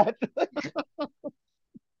 supports that.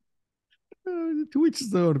 To each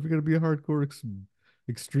his own. If you're gonna be a hardcore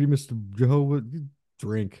extremist of Jehovah, you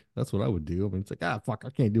drink. That's what I would do. I mean, it's like, fuck, I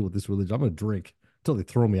can't deal with this religion. I'm gonna drink until they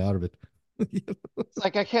throw me out of it. It's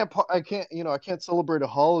like I can't, I can't celebrate a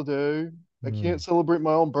holiday. I Yeah. can't celebrate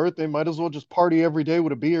my own birthday. Might as well just party every day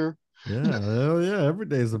with a beer. Yeah, hell yeah. Every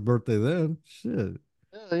day's a birthday then. Shit.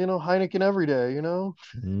 Yeah, Heineken every day.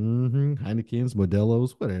 Heineken's,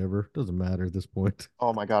 Modelo's, whatever. Doesn't matter at this point.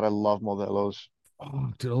 Oh my God, I love Modelo's.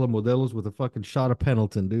 Oh, dude, I love Modelo's with a fucking shot of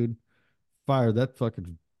Pendleton, dude. Fire that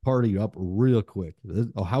fucking. party up real quick.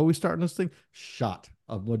 Oh, how are we starting this thing? Shot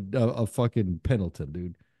of fucking Pendleton,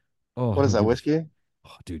 dude. Oh, What is he'll that, give you. whiskey?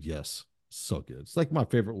 Oh, dude, yes, so good. It's like my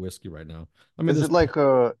favorite whiskey right now. I mean, Is there's. it like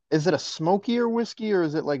a is it a smokier whiskey or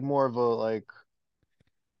is it like more of a like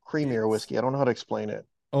creamier It's. whiskey? I don't know how to explain it.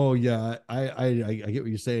 Oh yeah, I get what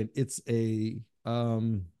you're saying. It's a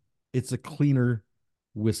cleaner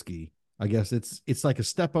whiskey. I guess it's like a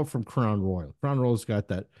step up from Crown Royal. Crown Royal's got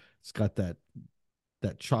that. It's got that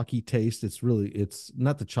chalky taste. It's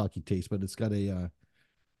not the chalky taste, but it's got a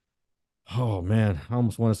oh man, I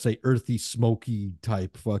almost want to say earthy, smoky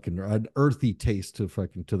type fucking an earthy taste to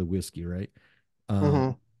the whiskey, right?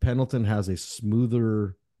 Hmm. Pendleton has a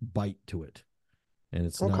smoother bite to it, and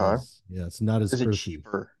it's not Okay. as yeah, it's not as Is it earthy.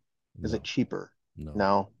 cheaper? Is it No, cheaper? no.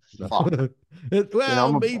 No. No. Fuck. You know, Well,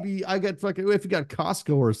 I'm a maybe I got fucking if you got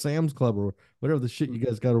Costco or Sam's Club or whatever the shit you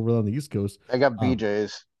guys got over on the East Coast. I got Um,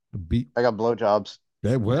 BJ's. be I got blowjobs.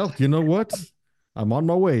 well, you know what? I'm on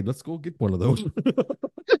my way. Let's go get one of those.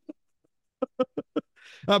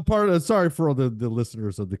 Part of sorry for all the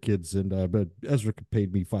listeners of the kids and but Ezra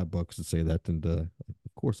paid me $5 to say that and of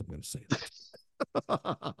course I'm going to say that.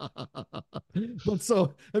 But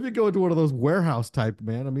so if you go into one of those warehouse type,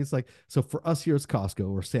 man, I mean, it's like, so for us here, it's Costco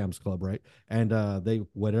or Sam's Club, right? And they,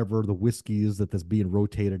 whatever the whiskey is that's being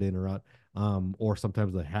rotated in or out, or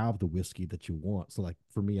sometimes they have the whiskey that you want. So, like,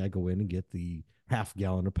 for me, I go in and get the half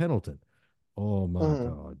gallon of Pendleton. Oh my Mhm.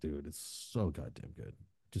 God, dude, it's so goddamn good.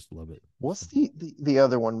 Just love it. What's the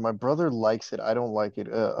other one? My brother likes it. I don't like it.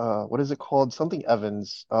 What is it called? Something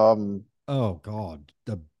Evans. Oh God,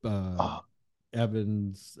 the Oh,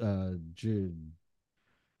 Evans,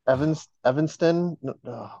 Evanston. No, oh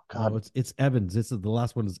no, God. it's Evans. It's the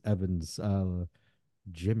last one is Evans.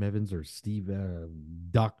 Jim Evans or Steve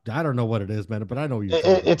Doc. I don't know what it is, man, but I know what you're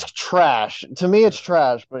talking It's about. trash. To me, Yeah, it's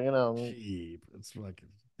trash. But you know, cheap. It's fucking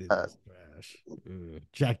it uh, is trash. Ugh.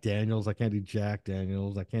 Jack Daniels. I can't do Jack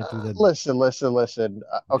Daniels. I can't do that. listen.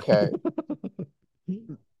 Okay,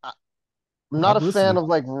 I- I'm not I'm a fan listening. of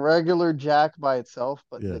like regular Jack by itself,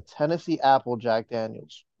 but Yeah, the Tennessee Apple Jack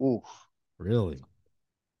Daniels. Oof. really.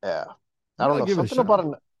 Yeah. I You don't gotta know. give it a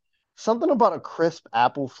shot, Something about a crisp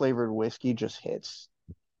apple flavored whiskey just hits.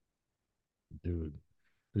 dude.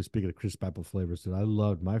 Dude, speaking of crisp apple flavors, dude, I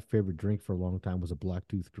loved my favorite drink for a long time was a black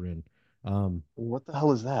tooth grin. Um, What the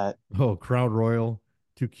hell is that? oh, Crown Royal,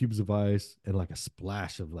 2 cubes of ice, and like a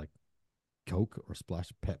splash of like Coke or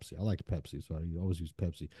splash of Pepsi. I like Pepsi, so I always use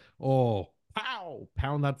Pepsi. Oh, pow!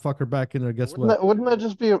 Pound that fucker back in there. Guess what? Wouldn't that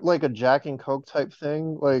just be like a Jack and Coke type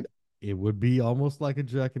thing? Like, It would be almost like a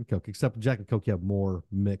Jack and Coke, except Jack and Coke you have more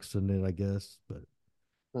mix in it, I guess. But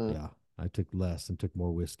hmm. yeah, I took less and took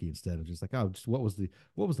more whiskey instead of just like, oh, just what was the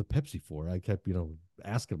Pepsi for? I kept,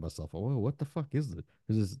 asking myself, oh, what the fuck is it?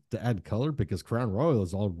 Is this to add color? Because Crown Royal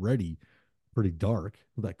is already pretty dark,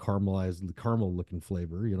 with that caramelized, caramel looking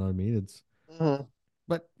flavor. You know what I mean? Mhm.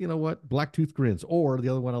 But you know what? Black tooth grins. Or the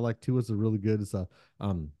other one I like too is a really good is a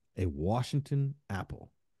Washington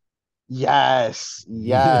apple. Yeah,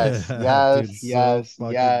 dude, so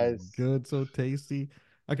fucking Yes. good, so tasty.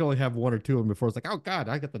 I can only have one or two of them before it's like, oh God,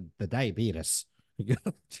 I got the diabetes.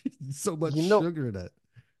 So much You know, sugar in it.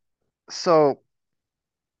 so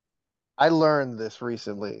I learned this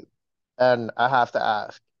recently, and I have to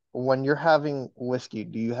ask, when you're having whiskey,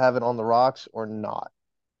 do you have it on the rocks or not?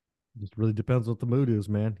 Just really depends what the mood is,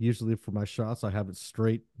 man. Usually for my shots, I have it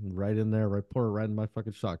straight right in there, right, pour it right in my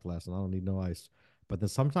fucking shot glass, and I don't need no ice. But then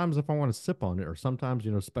sometimes if I want to sip on it, or sometimes,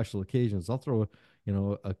 special occasions, I'll throw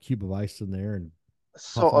a cube of ice in there and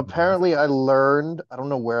So puff on it off. apparently I don't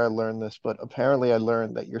know where I learned this, but apparently I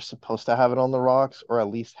learned that you're supposed to have it on the rocks or at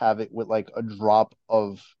least have it with like a drop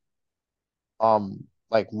of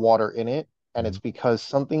like water in it. And it's Mhm. because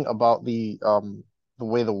something about the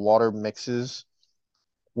way the water mixes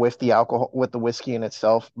with the alcohol with the whiskey in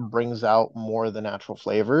itself brings out more of the natural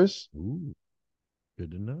flavors. Ooh,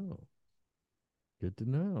 good to know. Good to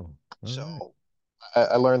know. All right. So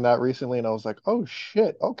I learned that recently and I was like, oh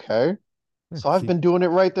shit, okay. Yeah, So I've see, been doing it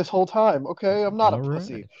right this whole time. Okay, I'm not a all right.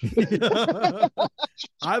 pussy.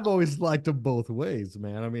 I've always liked them both ways,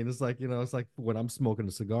 man. I mean, it's like when I'm smoking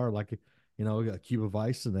a cigar, like, a cube of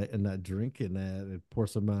ice and that drink and pour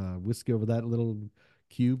some whiskey over that little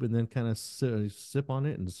cube and then kind of sip on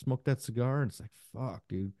it and smoke that cigar. And it's like, fuck,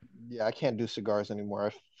 dude. Yeah, I can't do cigars anymore.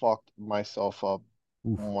 I fucked myself up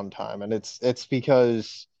Oof. one time, and it's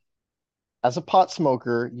because as a pot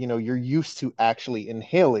smoker, you're used to actually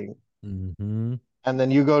inhaling, Mm-hmm. and then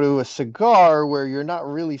you go to a cigar where you're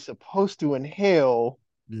not really supposed to inhale.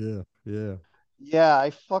 Yeah. Yeah. Yeah, I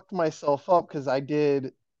fucked myself up because I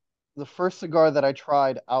did the first cigar that I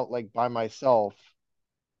tried out like by myself.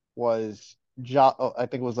 was I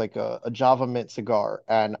think it was like a Java Mint cigar,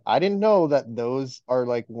 and I didn't know that those are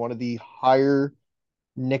like one of the higher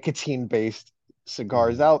nicotine based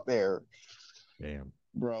cigars Ooh, out there. damn.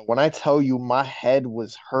 Bro, when I tell you my head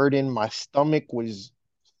was hurting, my stomach was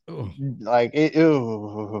Oh, like it,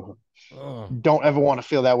 ew. oh, Don't ever want to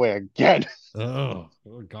feel that way again. oh,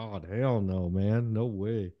 God, hell no, man, no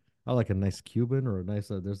way. I like a nice Cuban or a nice.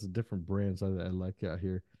 There's a different brands I like out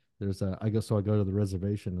here. There's I go to the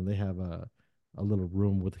reservation and they have a little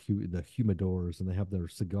room with the humidors and they have their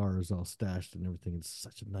cigars all stashed and everything. It's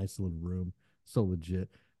such a nice little room, so legit.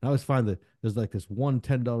 I always find that there's like this one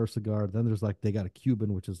 $10 cigar. Then there's like they got a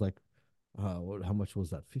Cuban which is like, how much was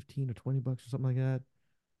that? 15 or 20 bucks or something like that.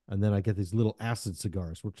 And then I get these little acid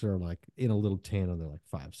cigars, which are like in a little tin, and they're like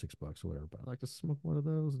 5, 6 bucks or whatever. But I like to smoke one of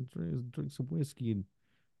those and drink some whiskey and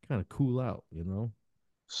kind of cool out, you know.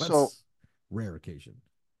 So That's rare occasion.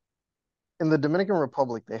 in the Dominican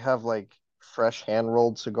Republic, they have like fresh hand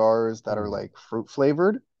rolled cigars that are Ooh, like fruit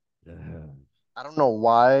flavored. yeah. I don't know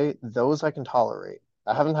why those I can tolerate.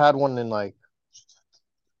 I haven't had one in like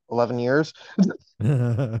 11 years,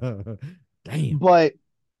 Damn. but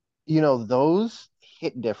those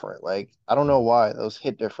hit different. Like, I don't Yeah. know why those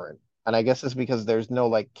hit different. And I guess it's because there's no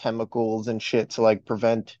like chemicals and shit to like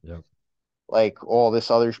prevent Yep. like all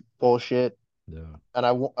this other bullshit. Yeah. And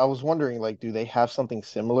I was wondering, like, do they have something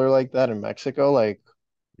similar like that in Mexico? Like,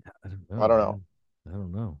 I don't I know, don't know. man. I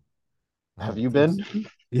don't know. I Have don't you think been? so.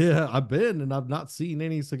 Yeah, I've been and I've not seen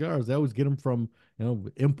any cigars. They always get them from,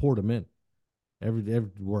 import them in.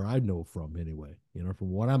 Everywhere I know from anyway,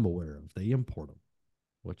 from what I'm aware of, they import them,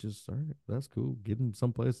 which is all right. That's cool. Get them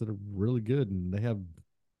someplace that are really good and they have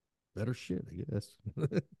better shit, I guess.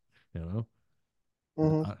 you know,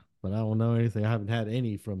 but Hmm. I, but I don't know anything. I haven't had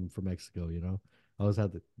any from Mexico. I always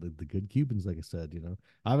had the good Cubans, like I said.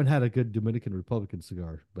 I haven't had a good Dominican Republican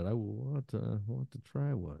cigar, but I want to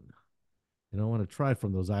try one. I want to try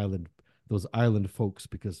from those island folks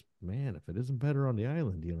because man, if it isn't better on the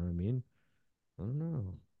island, you know what I mean? I don't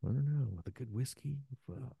know. I don't know. With a good whiskey,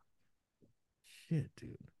 shit,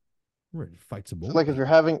 dude, I'm ready to fight some I feel old like people.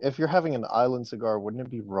 if you're having an island cigar, wouldn't it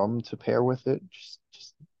be rum to pair with it? Just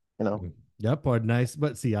Yep, are nice,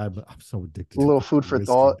 but see, I'm so a addicted to little food fucking for whiskey.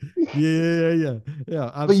 thought. Yeah,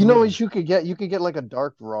 But you know absolutely. what you could get? You could get like a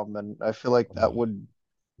dark rum, and I feel like Oh,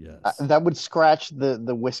 yes, that would scratch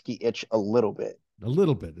the whiskey itch a little bit. a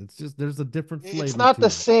little bit. It's just there's a different It's flavor not the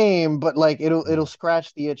to it. same, but like Yeah, it'll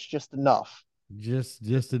scratch the itch just enough.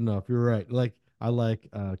 just enough. You're right. Like I like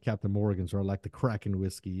Captain Morgan's, or I like the Kraken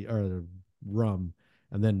whiskey or the rum,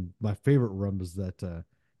 and then my favorite rum is that.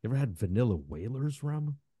 You ever had Vanilla Whalers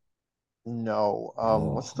rum? No.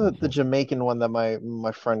 What's the Oh, Jamaican one that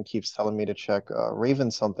my friend keeps telling me to check? Raven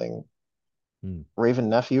something, hmm. Raven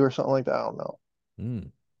nephew or something like that. I don't know.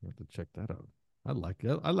 Mm, I have to check that out. I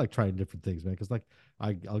like trying different things, man. Because like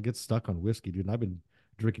I'll get stuck on whiskey, dude. And I've been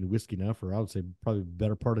drinking whiskey now for I would say probably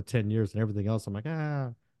better part of 10 years, and everything else. I'm like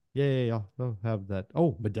yeah, I'll have that.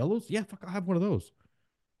 Oh, Modelo's, yeah, fuck, I'll have one of those.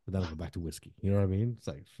 But then I'll go back to whiskey. You know what I mean? It's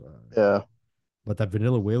like, Yeah, but that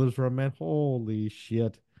vanilla Whalers rum, man, holy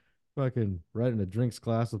shit! Fucking right in a drinks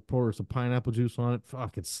glass with pour some pineapple juice on it.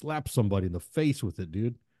 Fucking slap somebody in the face with it,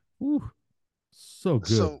 dude. Ooh, so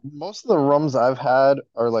good. so most of the rums I've had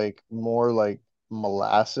are like more like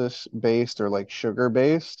molasses based or like sugar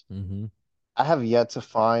based. Mm-hmm. I have yet to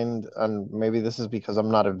find, and maybe this is because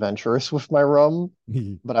I'm not adventurous with my rum,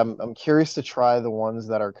 but I'm curious to try the ones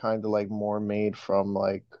that are kind of like more made from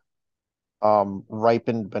like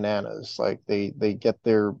ripened bananas. Like they get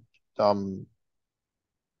their um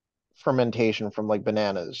fermentation from like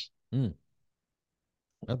bananas. Mm,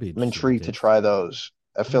 that'd be I'm interesting to intrigued to taste. try those.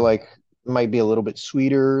 I feel Yeah. like it might be a little bit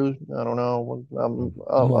sweeter. I don't know.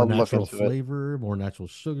 A more I'll look natural into it. flavor, more natural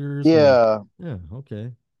sugars, more. Yeah, Yeah,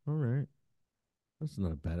 okay. All right. That's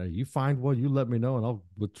not a bad idea. You find one, you let me know, and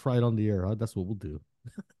we'll try it on the air. Huh? That's what we'll do.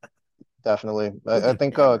 definitely. We'll I get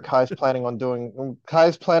think hammered. Kai's planning on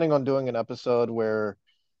doing an episode where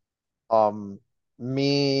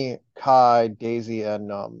me, Kai, Daisy,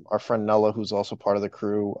 and our friend Nella, who's also part of the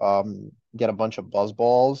crew, get a bunch of buzz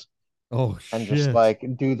balls Oh and just shit. like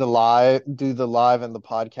do the live and the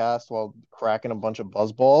podcast while cracking a bunch of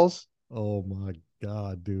buzz balls. Oh my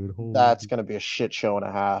god, dude. That's Holy. gonna be a shit show and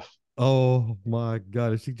a half. Oh my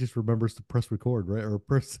god. She just remembers to press record, right? Or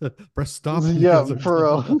press press stop and Yeah, answer. for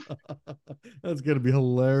real. That's gonna be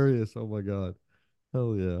hilarious. Oh my god.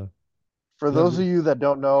 Hell yeah. For That'd those be of you that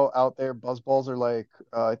don't know out there, buzz balls are like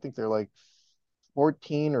I think they're like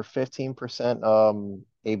 14 or 15%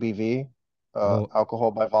 ABV, oh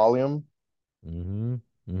alcohol by volume, mm-hmm.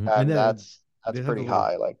 Mm-hmm. And and then that's they have the pretty little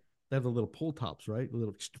high. Like, They have the little pull tops, right? The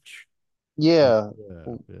little Yeah,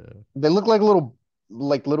 yeah. they look like little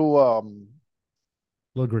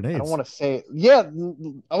Little I don't grenades. want to say, yeah,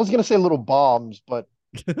 I was gonna say little bombs, but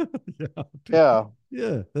Yeah, dude. yeah,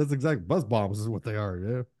 Yeah, that's exact buzz bombs is what they are.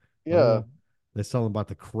 Yeah. Oh yeah. yeah. They sell them about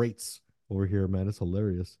the crates over here, man. It's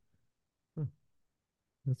hilarious. Huh,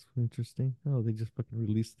 that's interesting. Oh, they just fucking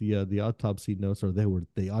released the autopsy notes, or they were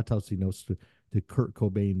the autopsy notes to Kurt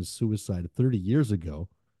Cobain's suicide 30 years ago.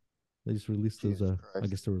 They just released those. Jesus I Christ.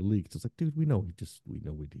 guess they were leaked. It's like, dude, we know what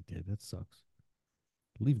he did. That sucks.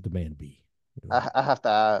 Leave the man be. You I have to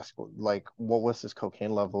ask, like, what was his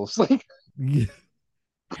cocaine levels? Like, know?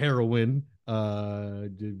 Heroin.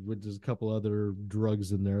 With just a couple other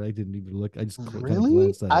drugs in there. I didn't even look. I just kind of really?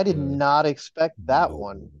 glanced at I it. did not expect that No,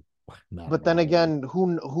 one. not at But then all. again,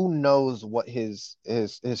 who knows what his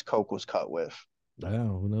coke was cut with? Yeah,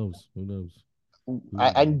 who knows? Who knows? Who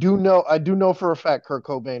I knows? do know for a fact Kurt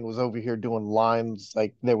Cobain was over here doing lines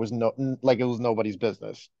like there was like it was nobody's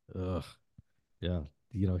business. Ugh. Yeah.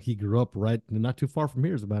 He grew up right not too far from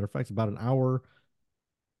here, as a matter of fact, it's about an hour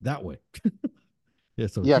that way. Yeah,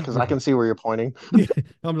 so Yeah, he because I grew. can see where you're pointing. Yeah,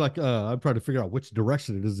 I'm like, I'm trying to figure out which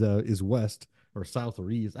direction it is west or south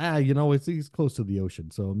or east. It's he's close to the ocean,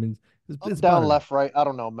 so I mean, Up, it's about down, an left, right. I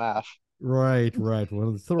don't know math. right, right.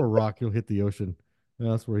 Well, throw a rock, you'll hit the ocean.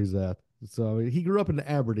 Yeah, that's where he's at. So he grew up in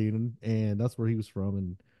Aberdeen, and that's where he was from,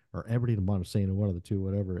 and or Aberdeen and Montesano, one of the two,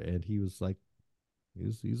 whatever. And he was like,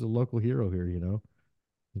 he's a local hero here, you know.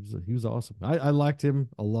 He was awesome. I liked him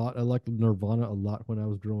a lot. I liked Nirvana a lot when I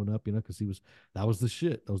was growing up, because that was the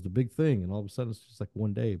shit. That was the big thing. And all of a sudden, it's just like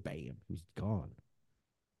one day, bam, he was gone.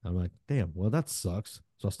 I'm like, damn, well, that sucks.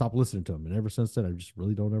 So I stopped listening to him. And ever since then, I just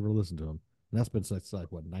really don't ever listen to him. And that's been since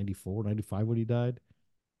like what, 94, 95 when he died.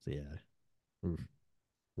 So yeah, oof,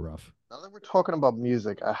 rough. Now that we're talking about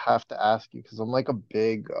music, I have to ask you because I'm like a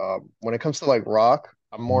big when it comes to like rock,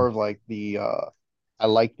 I'm Mm-hmm. more of like I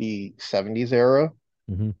like the 70s era.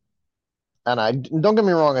 Mm-hmm. And I don't get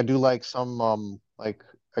me wrong, I do like some like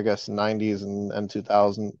I guess 90s and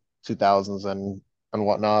 2000s and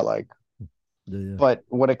whatnot like, Yeah, yeah. but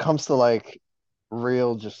when it comes to like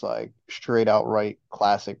real just like straight outright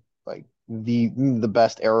classic like the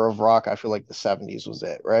best era of rock, I feel like the 70s was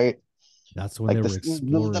it, right? That's when they Like were this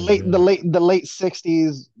exploring. Yeah. the late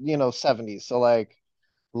 60s, 70s. So like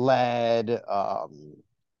Lead, A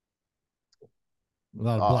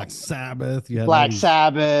lot of Black um Sabbath. You had all Black these,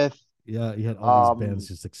 Sabbath, yeah, you had all these bands um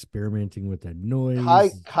just experimenting with their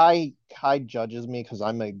noise. Kai judges me because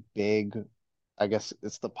I'm a big, I guess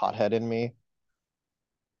it's the pothead in me.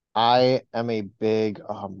 I am a big,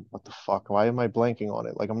 what the fuck? Why am I blanking on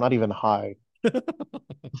it? Like I'm not even high.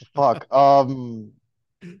 Fuck. Uh,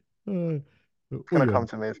 It's what are gonna you, come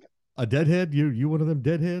to me. a deadhead? You one of them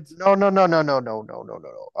deadheads? No, no, no, no, no, no, no, no,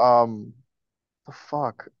 no, no. The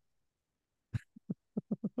fuck?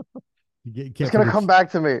 You It's can't gonna forget come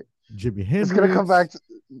back to me. Jimi It's gonna come back Hendrix. to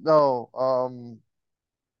no.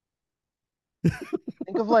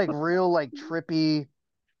 Think of like real, like trippy,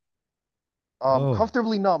 Oh,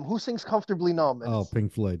 comfortably numb. Who sings comfortably numb? And oh, it's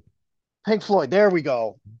Pink Floyd. Pink Floyd. There we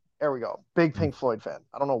go. There we go. Big Mm, Pink Floyd fan.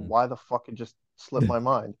 I don't know mm. why the fuck it just slipped my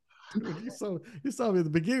mind. Dude, you saw me at the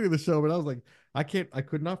beginning of the show, but I was like, I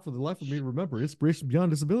could not for the life of me remember Inspiration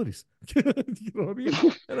Beyond Disabilities. You know what I mean?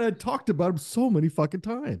 And I had talked about him so many fucking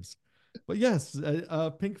times. But yes,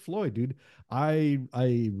 Pink Floyd, dude. I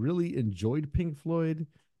really enjoyed Pink Floyd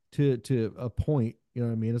to a point. You know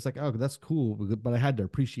what I mean? It's like, oh, that's cool, but I had to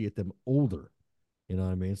appreciate them older. You know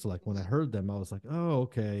what I mean? So like when I heard them, I was like, oh,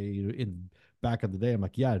 okay. In back in the day, I'm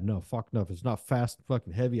like, yeah, no, fuck no. If it's not fast,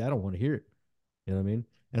 fucking heavy, I don't want to hear it. You know what I mean?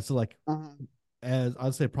 And so like Mhm. as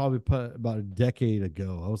I'd say probably about a decade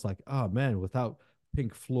ago, I was like, oh man, without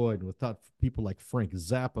Pink Floyd and without people like Frank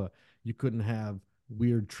Zappa, you couldn't have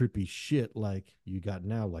weird, trippy shit like you got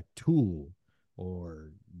now, like Tool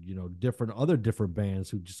or different bands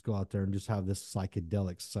who just go out there and just have this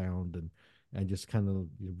psychedelic sound and just kind of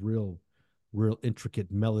real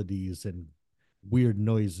intricate melodies and weird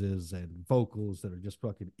noises and vocals that are just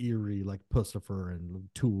fucking eerie, like Pussifer and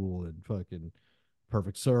Tool and fucking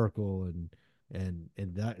Perfect Circle and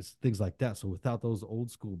that is things like that. So without those old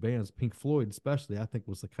school bands, Pink Floyd especially, I think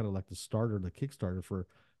was the kind of like the starter, the Kickstarter for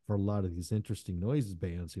a lot of these interesting noises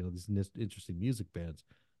bands, these interesting music bands.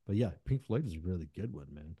 But yeah, Pink Floyd is a really good one,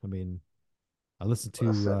 man. I mean, I listened to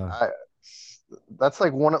Listen, I that's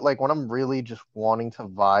like one like when I'm really just wanting to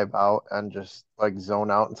vibe out and just like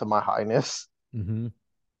zone out into my highness. mm-hmm,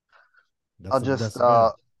 I'll that's just the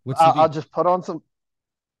band. What I'll CD? just put on some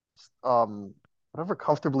um whatever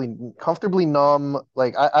comfortably numb.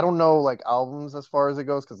 Like I don't know like albums as far as it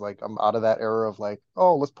goes because like I'm out of that era of like,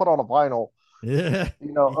 oh, let's put on a vinyl. Yeah.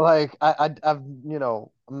 Like I've I'm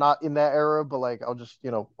not in that era, but like I'll just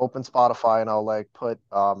open Spotify and I'll like put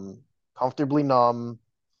comfortably numb.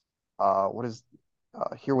 What is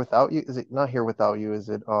Here Without You? Is it not Here Without You? Is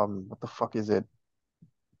it what the fuck is it?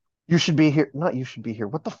 You Should Be Here. Not You Should Be Here.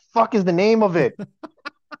 What the fuck is the name of it?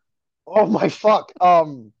 Oh my fuck. I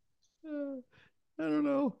don't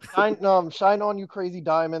know. Shine On You Crazy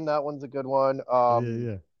Diamond. That one's a good one. Yeah,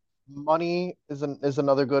 yeah. Money is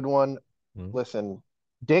another good one. Well, Listen,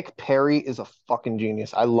 Dick Perry is a fucking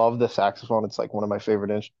genius. I love the saxophone. It's like one of my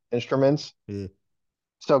favorite instruments. yeah.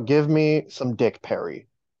 So give me some Dick Perry.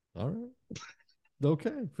 All right.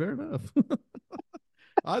 Okay, fair enough.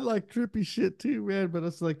 I like trippy shit too, man. But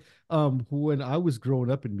it's like, when I was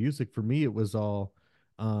growing up in music, for me, it was all,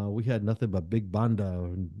 we had nothing but big banda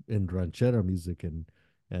and ranchera music and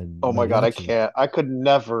Oh my God, I mariachi. can't. I could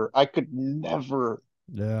never.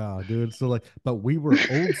 Yeah, dude. So like, but we were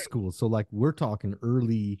old school. So like, we're talking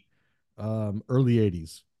early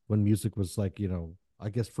 80s when music was like, I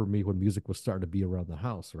guess for me, when music was starting to be around the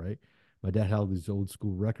house, right? My dad had all these old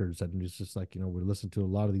school records, and it's just like, we listened to a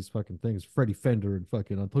lot of these fucking things, Freddie Fender and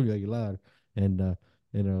fucking Antonio Aguilar, and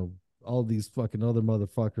you know, all these fucking other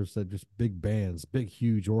motherfuckers that just big bands, big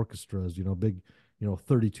huge orchestras, big,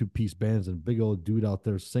 32-piece bands and big old dude out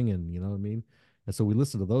there singing, you know what I mean? And so we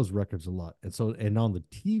listened to those records a lot. And on the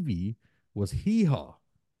TV was Hee Haw.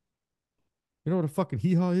 You know what a fucking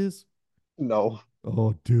Hee Haw is? No.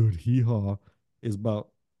 Oh, dude, Hee Haw is about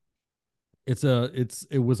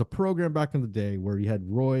it was a program back in the day where you had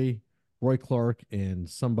Roy Clark and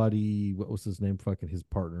somebody, what was his name? Fucking his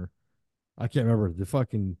partner. I can't remember the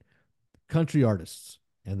fucking country artists.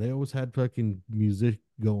 And they always had fucking music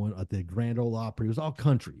going at the Grand Ole Opry. It was all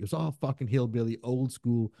country. It was all fucking hillbilly, old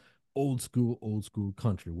school, old school, old school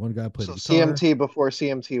country. One guy played a So guitar. CMT before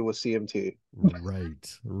CMT was CMT.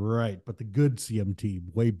 Right, right. But the good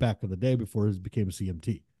CMT way back in the day before it became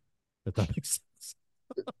CMT, if that makes sense.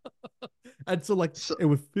 And so like So,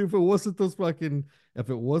 if it wasn't those fucking if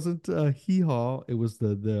it wasn't Hee Haw, it was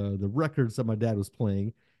the records that my dad was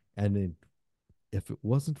playing. And then if it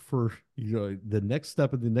wasn't for the next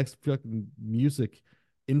step in the next fucking music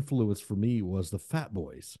influence for me was the Fat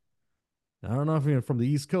Boys. I don't know if you're from the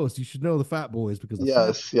East Coast, you should know the Fat Boys because the Fat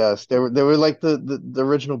yes, yes. They were like the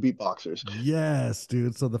original beatboxers. Yes,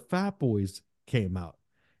 dude. So the Fat Boys came out,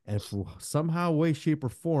 and for somehow, way, shape, or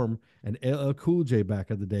form, and LL Cool J back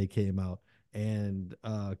in the day came out, and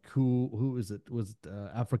Cool, who is it? Was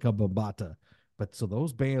Africa Bambata. But so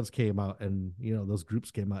those bands came out, and those groups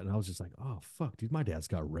came out, and I was just like, oh fuck, dude, my dad's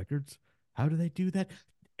got records. How do they do that?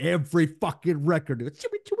 Every fucking record, dude. Chew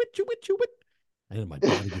it, chew it, chew it, chew it. And then my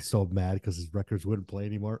dad would get so mad because his records wouldn't play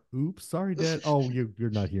anymore. Oops, sorry, Dad. Oh, you're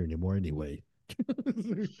not here anymore anyway.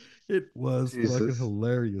 It was fucking Jesus.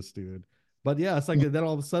 hilarious, dude. But yeah, it's like then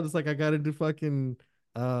all of a sudden it's like I got into fucking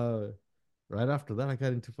uh right after that I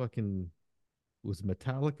got into fucking was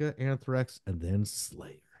Metallica, Anthrax, and then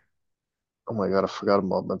Slayer. Oh my God, I forgot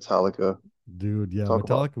about Metallica. Dude, yeah, Talk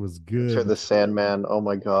about Metallica was Enter good. the Sandman. Oh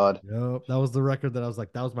my God. Yep, that was the record that I was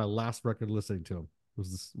like, that was my last record listening to him.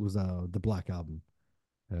 Was the Black Album.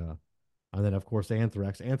 Yeah. And then of course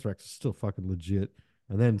Anthrax. Anthrax is still fucking legit.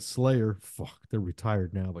 And then Slayer, fuck, they're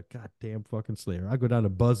retired now, but goddamn fucking Slayer. I go down to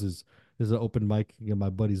Buzz's. There's an open mic. My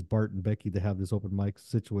buddies Bart and Becky, they have this open mic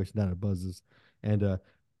situation down at Buzz's. And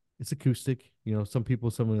it's acoustic. Some people,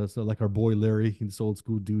 some of us, like our boy Larry, he's this old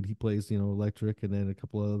school dude, he plays, electric, and then a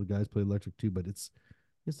couple of other guys play electric too, but it's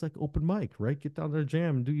like open mic, right? Get down there,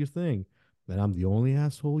 jam, and do your thing. And I'm the only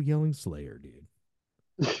asshole yelling Slayer, dude.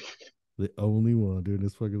 The only one, dude.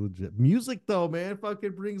 It's fucking legit. Music though, man,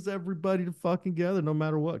 fucking brings everybody to fucking together, no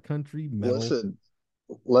matter what country, metal. Listen,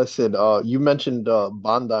 listen. You mentioned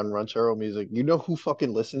banda and ranchero music. You know who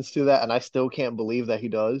fucking listens to that, and I still can't believe that he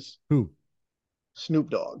does. Who?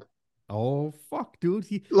 Snoop Dogg. Oh fuck, dude.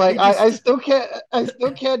 He Like I just still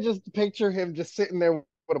can't just picture him just sitting there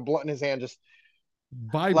with a blunt in his hand, just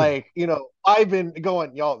vibing, like I've been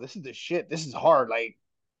going, yo, this is the shit. This is hard. Like,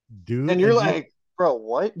 dude. and you're And you, like, bro,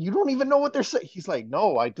 what? You don't even know what they're saying. He's like,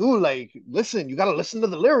 no, I do. Like, listen, you got to listen to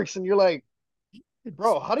the lyrics, and you're like,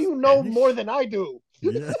 bro, how do you know more Spanish? than I do?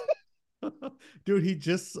 Yeah. Dude,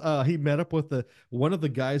 he met up with the one of the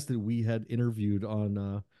guys that we had interviewed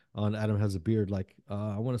on Adam Has a Beard, like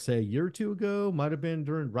I want to say a year or two ago, might have been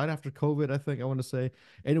during right after COVID, I think I want to say.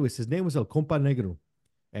 Anyways, his name was El Compa Negro,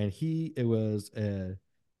 and it was a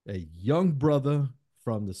young brother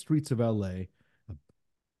from the streets of LA, a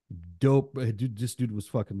dope dude. This dude was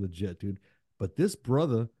fucking legit, dude. But this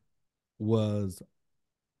brother was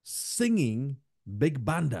singing Big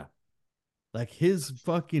Banda. Like his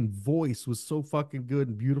fucking voice was so fucking good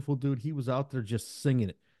and beautiful, dude. He was out there just singing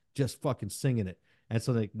it, just fucking singing it. And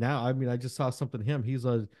so like now, I mean, I just saw something of him. He's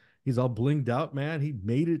all blinged out, man. He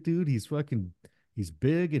made it, dude. He's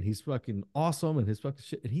big and he's fucking awesome and his fucking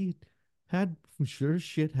shit. And he had sure as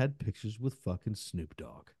shit had pictures with fucking Snoop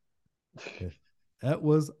Dogg. Yeah. That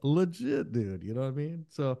was legit, dude. You know what I mean?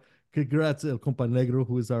 So congrats, El Compa Negro,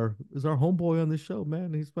 who is our homeboy on this show,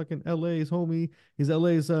 man. He's fucking LA's homie. He's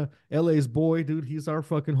LA's boy, dude. He's our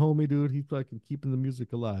fucking homie, dude. He's fucking keeping the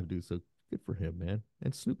music alive, dude. So good for him, man.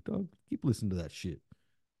 And Snoop Dogg, keep listening to that shit.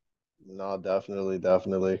 No, definitely,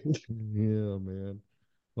 definitely. Yeah, man.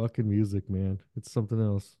 Fucking music, man. It's something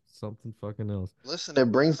else. Something fucking else. Listen,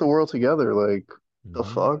 it brings the world together. Like, the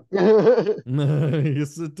Mhm. fuck?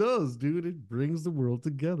 Yes, it does, dude. It brings the world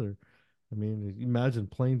together. I mean, imagine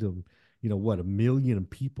playing to, what, 1 million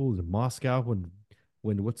people in Moscow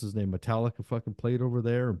when what's his name, Metallica fucking played over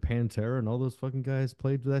there and Pantera and all those fucking guys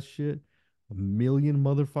played that shit. 1 million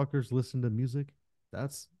motherfuckers listen to music.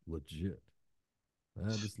 That's legit.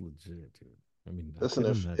 That is legit, dude. I mean, I Listen,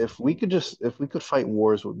 couldn't imagine. if we could fight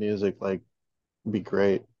wars with music, like, it'd be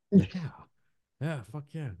great. Yeah. Yeah, fuck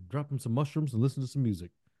yeah. Drop him some mushrooms and listen to some music.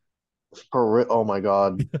 Oh my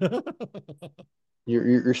God,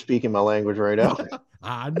 you're speaking my language right now.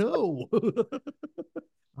 I know.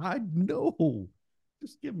 I know.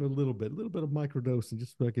 Just give him a little bit of microdose and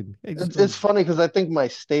just fucking, hey, just It's go. funny because I think my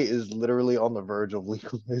state is literally on the verge of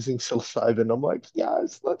legalizing psilocybin. I'm like,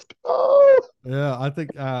 yes, let's go. Yeah, I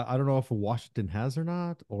think I don't know if Washington has or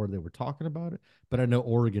not, or they were talking about it, but I know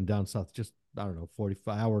Oregon down south, just I don't know,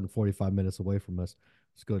 45 hour and 45 minutes away from us.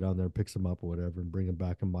 Just go down there and pick some up or whatever and bring them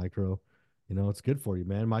back in micro. It's good for you,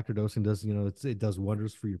 man. Microdosing does, it does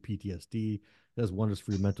wonders for your PTSD, it does wonders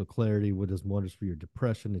for your mental clarity, it does wonders for your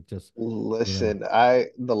depression. It just, you know, Listen,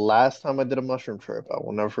 the last time I did a mushroom trip, I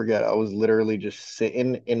will never forget. I was literally just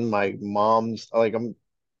sitting in my mom's like I'm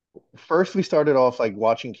first we started off like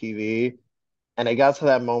watching TV and I got to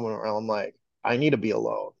that moment where I'm like, I need to be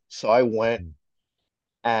alone. So I went mm,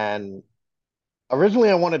 and originally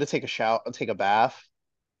I wanted to take a shower, take a bath,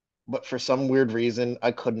 but for some weird reason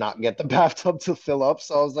I could not get the bathtub to fill up.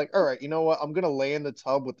 So I was like, all right, you know what? I'm gonna lay in the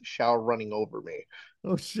tub with the shower running over me.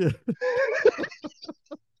 oh shit.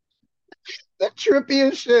 That trippy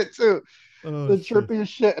as shit too. Oh The shit. trippy as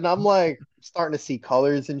shit. And I'm like starting to see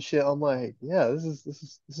colors and shit. I'm like, yeah, this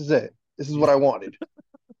is it. This is what I wanted.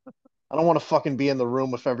 I don't want to fucking be in the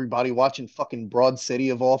room with everybody watching fucking Broad City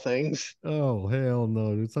of all things. Oh hell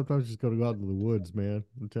no, dude. Sometimes you just gotta go out into the woods, man.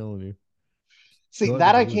 I'm telling you. See, Go out into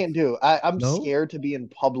that the I can't woods. do. I'm No? scared to be in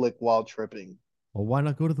public while tripping. Well, why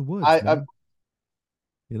not go to the woods, I man? I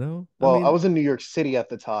well, I mean, was in New York City at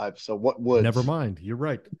the time, so what never woods? mind. You're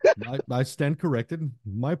right. I stand corrected.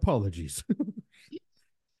 My apologies.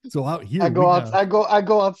 So out here we have, I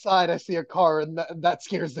go outside, I see a car, and that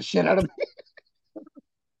scares the shit out of me.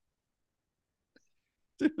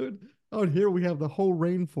 dude, out here we have the whole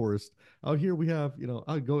rainforest. Out here we have,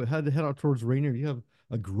 I go had to head out towards Rainier. You have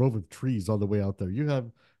a grove of trees all the way out there. You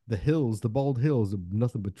have the hills, the bald hills,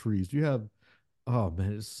 nothing but trees. You have, oh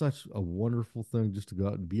man, it's such a wonderful thing just to go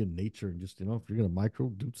out and be in nature and just, if you're gonna micro,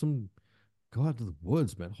 do some, go out to the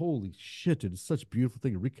woods, man. Holy shit, dude, it's such a beautiful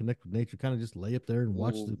thing to reconnect with nature. Kind of just lay up there and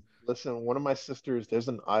watch the. Listen, one of my sisters, there's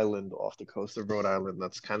an island off the coast of Rhode Island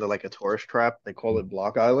that's kind of like a tourist trap. They call Mm, it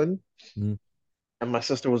Block Island. mm. And my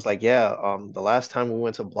sister was like, yeah, the last time we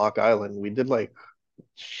went to Block Island, we did like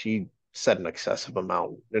she said an excessive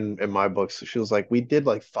amount in my books. So she was like, we did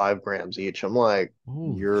like 5 grams each. I'm like,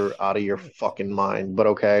 Holy you're out of your shit. fucking mind, but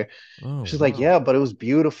okay. Oh She's like, wow. yeah, but it was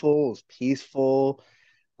beautiful, it was peaceful.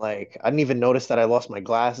 Like I didn't even notice that I lost my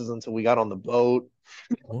glasses until we got on the boat.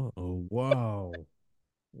 Whoa, oh, wow.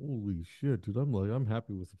 Holy shit, dude. I'm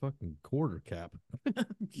happy with the fucking quarter cap.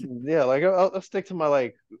 Yeah, like I'll stick to my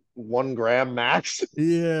like 1 gram max.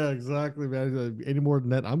 Yeah, exactly, man. Any more than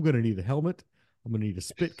that, I'm gonna need a helmet. I'm gonna need a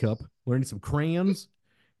spit cup. I'm gonna need some crayons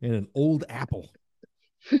and an old apple.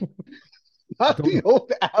 Not the Don't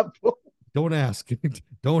old apple. don't ask.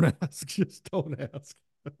 Don't ask. Just don't ask.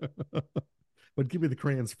 But give me the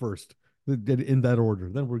crayons first. In that order.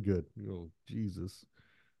 Then we're good. Oh, Jesus.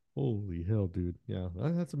 Holy hell, dude. Yeah, I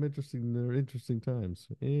had some interesting times.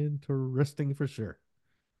 Interesting for sure.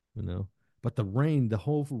 you know. But the rain, the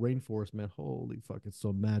whole rainforest, man, holy fuck, it's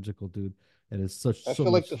so magical, dude. And it's such I so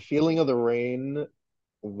feel like much. the feeling of the rain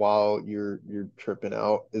while you're tripping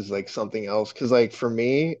out is like something else. Cause like for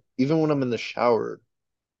me, even when I'm in the shower,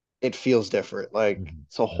 it feels different. Like Mhm.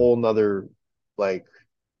 it's a Yeah, whole nother like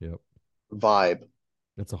yep. vibe.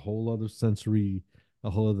 It's a whole other sensory. a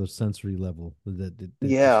whole other sensory level that just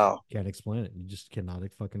Yeah, can't explain it. You just cannot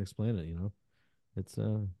fucking explain it. It's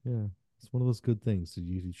yeah, it's one of those good things.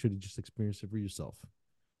 You should just experience it for yourself.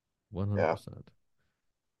 One hundred yeah. percent,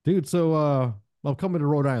 dude. So I'm coming to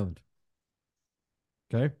Rhode Island.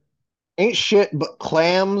 Okay. Ain't shit but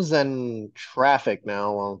clams and traffic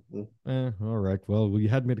now. Well, All right. Well, you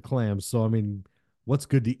had me to clams, so I mean, what's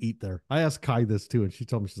good to eat there? I asked Kai this too, and she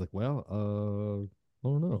told me she's like, "Well, I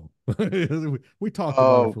don't know." We talked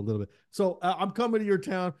about it oh, for a little bit. So I'm coming to your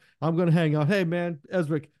town. I'm gonna hang out. Hey, man,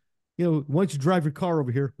 Ezrick, why don't you drive your car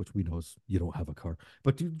over here? Which we know is you don't have a car,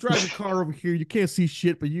 but you drive your car over here. You can't see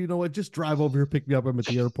shit, but you know what? Just drive over here, pick me up. I'm at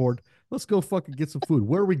the airport. Let's go fucking get some food.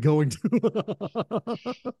 Where are we going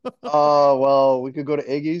to? well, we could go to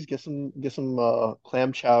Iggy's, get some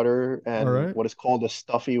clam chowder All and right. what is called a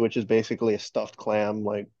stuffy, which is basically a stuffed clam,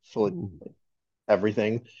 like full of Ooh,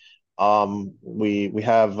 everything. We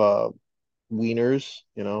have wieners,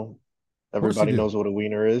 of course you everybody do. knows what a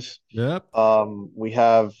wiener is. Yep. We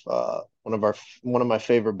have one of my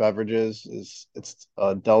favorite beverages is it's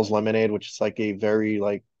Dell's lemonade, which is like a very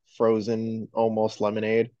like frozen almost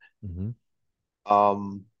lemonade. Mm-hmm.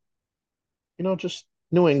 Um, just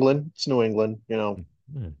New England. It's New England. Yeah,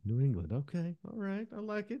 New England. Okay. All right. I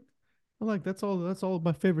like it. I like that's all of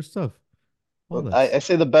my favorite stuff. All But I, that's I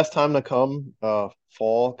say the best time to come,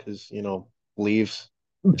 fall, because leaves.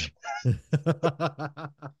 yeah.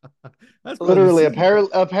 That's probably the Literally, season.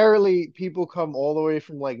 apparently, people come all the way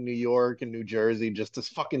from like New York and New Jersey just to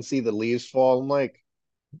fucking see the leaves fall. I'm like,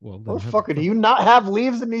 Well, then have a motherfucker, do fuck. you not have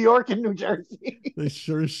leaves in New York and New Jersey? They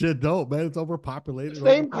sure as shit don't, man. It's overpopulated, over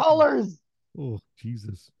Same fucking. colors. Oh,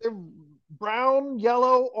 Jesus. They're brown,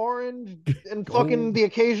 yellow, orange, and fucking Gold. the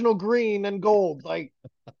occasional green and gold. Like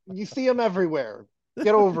you see them everywhere.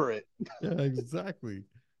 Get over it. Yeah, exactly.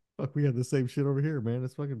 Fuck, we have the same shit over here, man.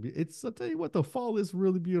 It's fucking. I'll tell you what, the fall is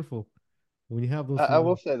really beautiful when you have I, those. I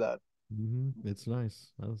will say that. It's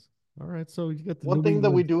nice. All right. So you got the One New thing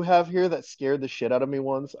that we England. do have here that scared the shit out of me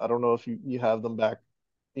once. I don't know if you have them back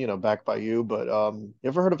by you, but you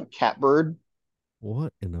ever heard of a catbird?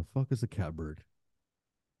 What in the fuck is a catbird?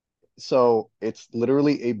 So it's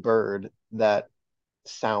literally a bird that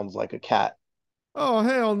sounds like a cat. Oh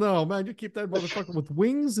hell no, man! You keep that motherfucker with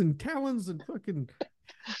wings and talons and fucking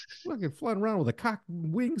flying around with a cock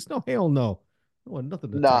and wings? No, hell no. I want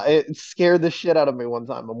nothing to Nah, attack me. it scared the shit out of me one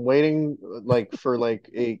time. I'm waiting like for like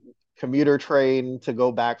a commuter train to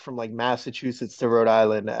go back from like Massachusetts to Rhode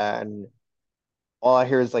Island, and all I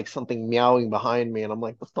hear is like something meowing behind me, and I'm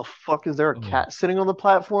like, what the fuck, is there a Oh, cat sitting on the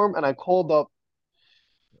platform? And I called up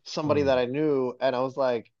somebody oh, that I knew, and I was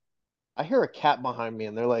like, I hear a cat behind me,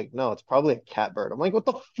 and they're like, no, it's probably a catbird. I'm like, what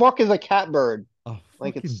the fuck is a catbird? a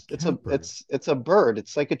Like fucking it's a catbird. it's a bird.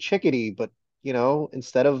 It's like a chickadee, but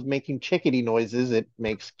instead of making chickadee noises, it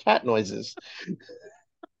makes cat noises.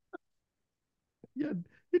 Yeah,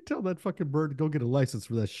 you tell that fucking bird to go get a license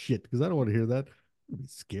for that shit because I don't want to hear that. I'd be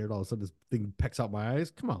scared all of a sudden this thing pecks out my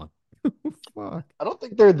eyes. Come on, fuck. I don't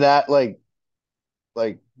think they're that like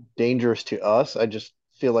dangerous to us. I just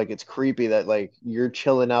feel like it's creepy that like you're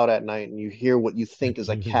chilling out at night and you hear what you think is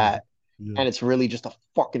a cat Yeah, and it's really just a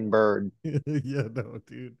fucking bird. yeah, no,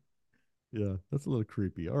 dude. Yeah, that's a little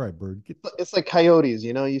creepy. All right, bird, get. It's like coyotes,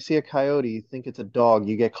 you see a coyote, you think it's a dog,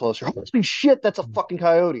 you get closer. Holy shit, that's a fucking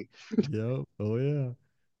coyote. Yeah. Oh yeah.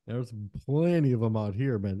 There's plenty of them out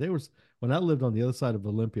here, man. There was when I lived on the other side of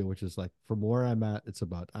Olympia, which is like from where I'm at, it's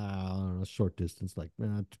about I don't know, a short distance, like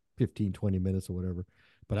 15, 20 minutes or whatever.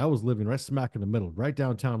 But I was living right smack in the middle, right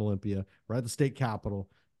downtown Olympia, right at the state capitol.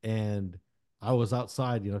 And I was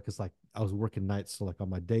outside, because like I was working nights, so like on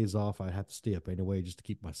my days off, I had to stay up anyway just to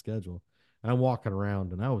keep my schedule. And I'm walking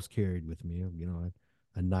around and I was carried with me,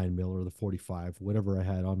 a 9 mil or the 45, whatever I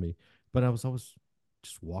had on me. But I was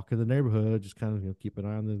just walking the neighborhood, just kind of keep an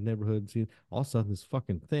eye on the neighborhood. And see, all of a sudden this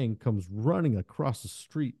fucking thing comes running across the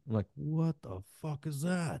street. I'm like, what the fuck is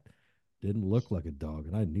that? Didn't look like a dog,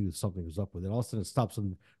 and I knew something was up with it. All of a sudden it stops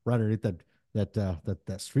and right underneath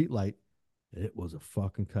that street light. It was a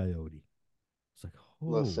fucking coyote. It's like, oh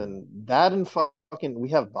Listen, that and fucking, we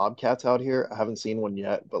have bobcats out here. I haven't seen one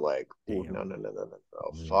yet, but like, oh damn. no, no, no, no, no,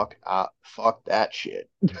 no. Yeah. Fuck that shit.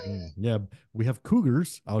 Yeah, we have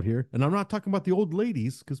cougars out here, and I'm not talking about the old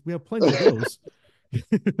ladies because we have plenty of those.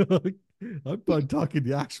 I'm talking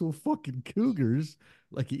the actual fucking cougars.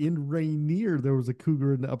 Like in Rainier, there was a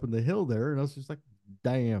cougar up in the hill there, and I was just like,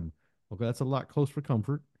 "Damn, okay, that's a lot close for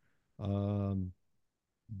comfort." Um,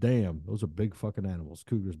 damn, those are big fucking animals.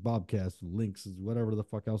 Cougars, bobcats, lynxes, whatever the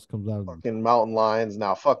fuck else comes out of them. Fucking mountain lions.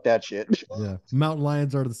 Now, fuck that shit. Yeah, mountain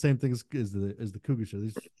lions are the same thing as the cougar. They're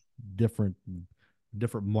just different.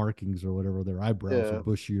 different markings or whatever. Their eyebrows are Yeah.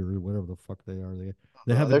 bushy or whatever the fuck they are.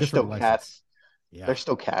 They have a They're different still license. cats. They're Yeah,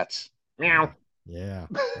 still cats. yeah, Meow. yeah.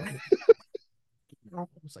 I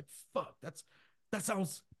was like, fuck, that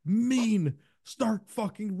sounds mean. Start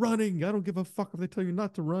fucking running. I don't give a fuck if they tell you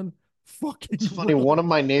not to run. It's Fucking funny. run. One of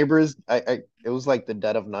my neighbors, it was like the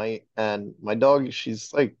dead of night, and my dog,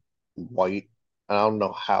 she's like white. And I don't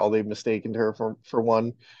know how they mistaken her for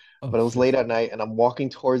one, Oh but it was shit. late at night, and I'm walking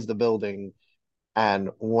towards the building, and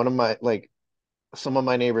one of my like some of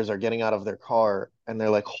my neighbors are getting out of their car, and they're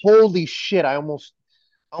like, "Holy shit! I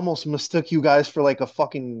almost mistook you guys for like a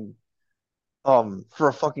fucking for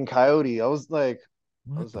a fucking coyote." I What was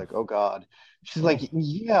the like, "Oh God." She's like, oh.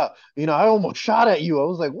 "Yeah, I almost shot at you." I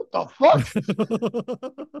was like, "What the fuck?"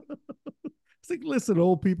 It's like, listen,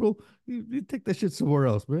 old people, you take that shit somewhere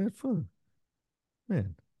else, man. Fuck,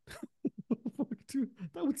 man. Dude,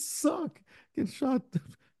 that would suck. Get shot.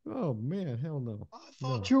 Oh man, hell no. I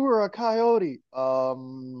thought No. you were a coyote.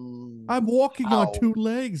 I'm walking on Ow. two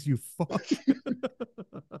legs, you fuck.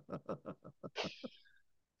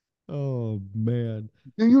 Oh man.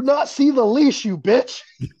 Do you not see the leash, you bitch?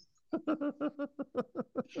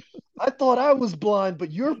 I thought I was blind,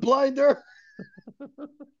 but you're blinder.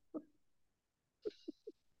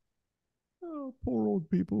 Oh, poor old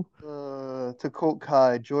people. To quote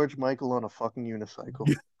Kai, George Michael on a fucking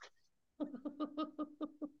unicycle.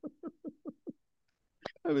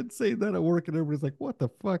 I've been saying that at work, and everybody's like, "What the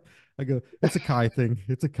fuck?" I go, "It's a Kai thing.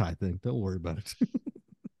 It's a Kai thing. Don't worry about it."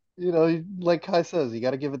 Like Kai says, you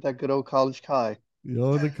got to give it that good old college Kai. The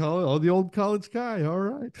old college Kai. All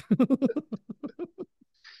right.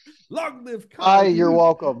 Long live Kai, Kai, you're dude.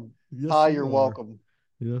 welcome. Yes, Kai, you you're are. welcome.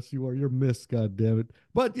 Yes, you are. You're missed, God damn it.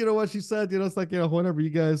 But you know what she said? It's like, whenever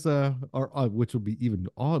you guys are which would be even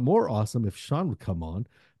more awesome if Sean would come on.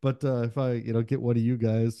 But if I, get one of you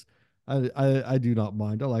guys, I do not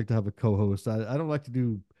mind. I like to have a co-host. I don't like to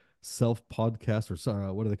do self podcasts or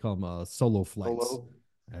sorry, what do they call them? Solo flights. Solo,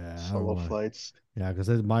 I don't solo want. flights. Yeah, because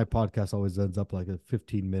my podcast always ends up like at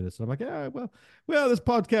 15 minutes. And I'm like, yeah, well, this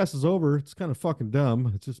podcast is over. It's kind of fucking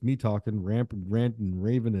dumb. It's just me talking, ramping, ranting,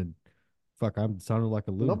 raving, and fuck, I'm sounding like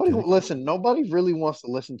a lunatic. Listen, nobody really wants to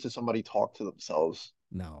listen to somebody talk to themselves.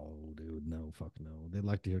 No, dude, no, fuck no. They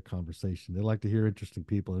like to hear conversation. They like to hear interesting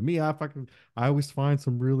people. And me, I always find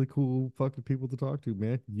some really cool fucking people to talk to,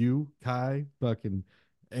 man. You, Kai, fucking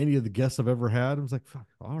any of the guests I've ever had. I was like, fuck,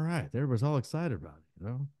 all right. Everybody's all excited about it.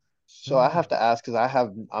 So Hell I yeah. have to ask because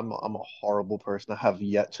I'm a horrible person. I have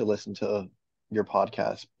yet to listen to your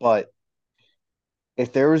podcast, but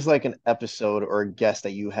if there was like an episode or a guest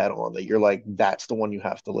that you had on that you're like, that's the one you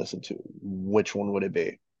have to listen to, which one would it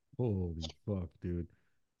be? Holy fuck, dude. I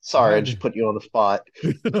Sorry, I just had put you on the spot.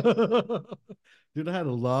 dude, I had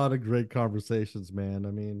a lot of great conversations, man. I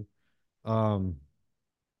mean, um,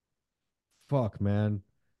 fuck, man.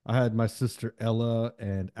 I had my sister Ella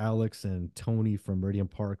and Alex and Tony from Meridian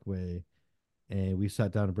Parkway, and we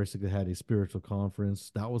sat down and basically had a spiritual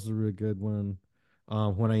conference. That was a really good one.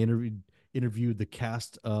 When I interviewed the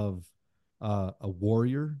cast of a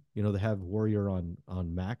Warrior, they have Warrior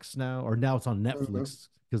on Max now, or now it's on Mhm. Netflix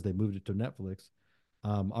because they moved it to Netflix.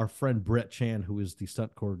 Our friend Brett Chan, who is the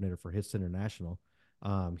stunt coordinator for Hits International,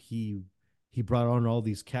 he brought on all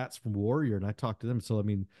these cats from Warrior, and I talked to them. So I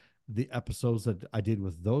mean, the episodes that I did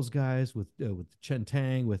with those guys, with Chen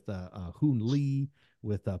Tang, with Hoon Lee,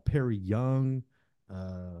 with Perry Young,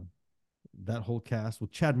 uh, that whole cast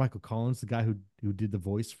with Chad Michael Collins, the guy who did the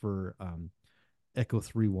voice for Echo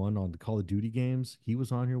 3-1 on the Call of Duty games. He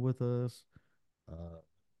was on here with us. Uh,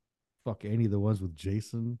 fuck any of the ones with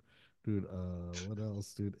Jason, dude. What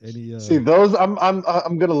else, dude? Any See, those I'm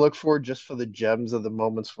gonna look for just for the gems of the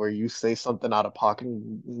moments where you say something out of pocket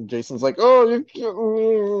and Jason's like, "Oh, you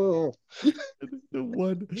can't." the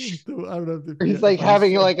one, I don't know if He's if like I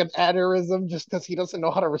having said. like an aneurysm just because he doesn't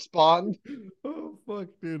know how to respond. Oh fuck,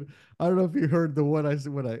 dude! I don't know if you heard the one I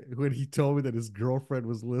said when he told me that his girlfriend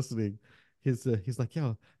was listening. He's like,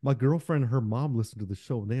 yeah, my girlfriend and her mom listened to the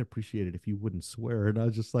show and they appreciate it if you wouldn't swear. And I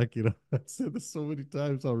was just like, I said this so many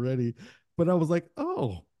times already, but I was like,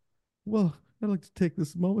 oh, well, I'd like to take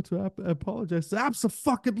this moment to apologize.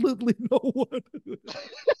 Absolutely no one.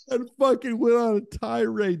 And fucking went on a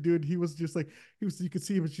tirade, dude. He was just like, you could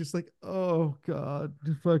see him, it's just like, oh God,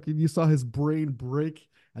 fucking, you saw his brain break.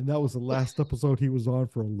 And that was the last episode he was on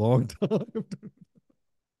for a long time.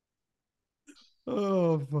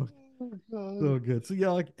 Oh, fuck. Oh, God. So good. So, yeah,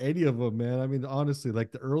 like any of them, man. I mean, honestly,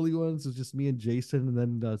 like the early ones was just me and Jason. And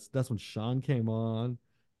then that's when Sean came on.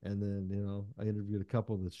 And then, I interviewed a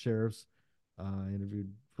couple of the sheriffs. I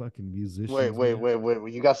interviewed fucking Wait, musicians, wait, man. wait, wait,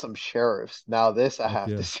 wait. You got some sheriffs. Now this I Heck have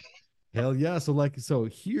to yeah. see. Hell yeah. So like so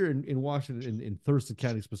here in Washington in Thurston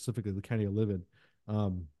County specifically, the county I live in,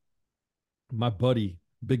 um, my buddy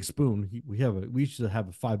Big Spoon, we should have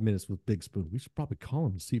a 5 minutes with Big Spoon. We should probably call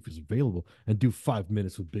him and see if he's available and do 5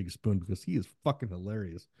 minutes with Big Spoon because he is fucking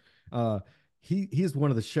hilarious. Uh he's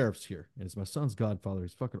one of the sheriffs here, and it's my son's godfather.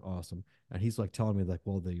 He's fucking awesome. And he's like telling me like,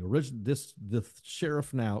 well, the original this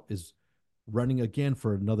sheriff now is running again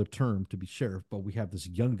for another term to be sheriff, but we have this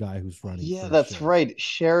young guy who's running Yeah, for that's sheriff. right.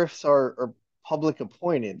 Sheriffs are public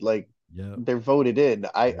appointed, like Yeah, they're voted in.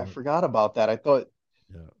 I yeah, forgot about that. I thought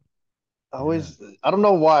yeah, I yeah, always I don't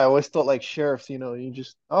know why I always thought like sheriffs, you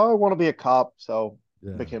just I want to be a cop, so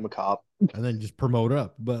yeah. became a cop. And then just promote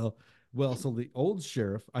up. Well, so the old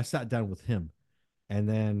sheriff, I sat down with him and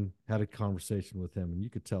then had a conversation with him, and you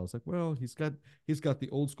could tell it's like, well, he's got the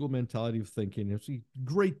old school mentality of thinking. He's a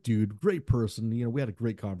great dude, great person. We had a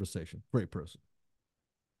great conversation, great person.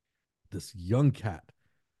 This young cat,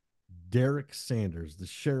 Derek Sanders, the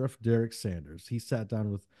sheriff Derek Sanders. He sat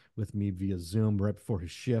down with me via Zoom right before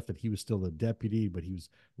his shift, and he was still a deputy, but he was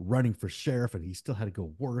running for sheriff, and he still had to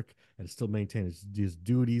go work and still maintain his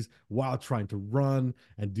duties while trying to run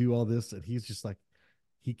and do all this. And he's just like,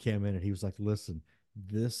 he came in and he was like, listen,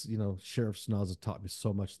 this, Sheriff Snoz taught me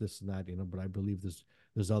so much, this and that, but I believe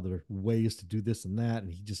there's other ways to do this and that.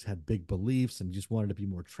 And he just had big beliefs and he just wanted to be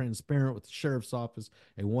more transparent with the sheriff's office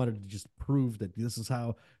and wanted to just prove that this is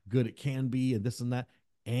how good it can be and this and that.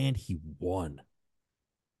 And he won.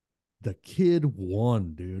 The kid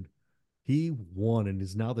won, dude. He won and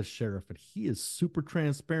is now the sheriff, and he is super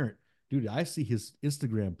transparent. Dude, I see his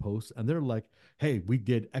Instagram posts and they're like, hey, we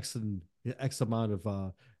did X amount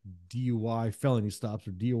of DUI felony stops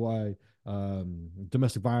or DUI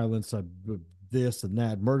domestic violence, this and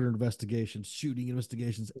that, murder investigations, shooting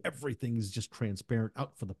investigations. Everything is just transparent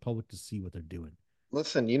out for the public to see what they're doing.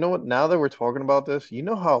 Listen, you know what? Now that we're talking about this, you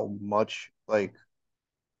know how much like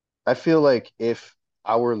I feel like if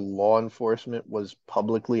our law enforcement was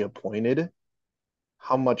publicly appointed,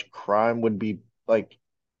 how much crime would be like,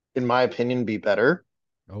 in my opinion, be better.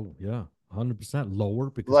 Oh, yeah. 100% lower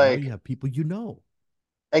because now you Like have people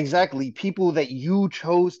exactly people that you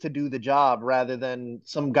chose to do the job rather than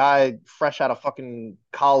some guy fresh out of fucking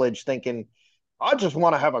college thinking, I just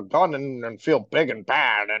want to have a gun and feel big and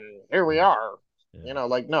bad, and here we Yeah. are. Yeah.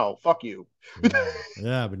 Like, no, fuck you. Yeah.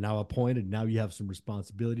 Yeah. But now appointed, now you have some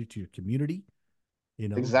responsibility to your community.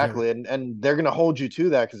 Derek. Exactly. And they're gonna hold you to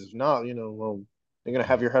that because if not, well, they're gonna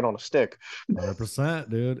have your head on a stick. 100%,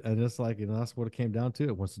 dude. And it's like, that's what it came down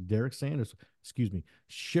to. Once Derek Sanders, excuse me,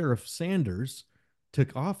 Sheriff Sanders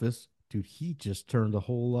took office, dude, he just turned the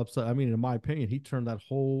whole upside. I mean, in my opinion, he turned that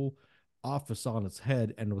whole office on its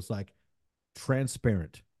head and was like,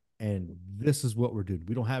 transparent. And this is what we're doing.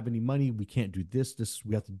 We don't have any money. We can't do this.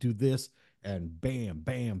 We have to do this. And bam,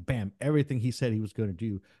 bam, bam. Everything he said he was going to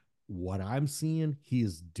do, what I'm seeing, he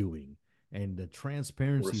is doing. And the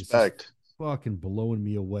transparency is just Respect. fucking blowing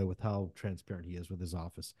me away with how transparent he is with his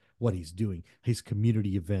office, what he's doing, his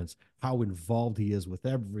community events, how involved he is with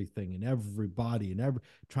everything and everybody, and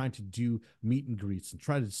trying to do meet and greets and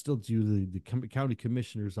try to still do the county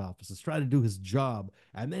commissioner's offices, try to do his job,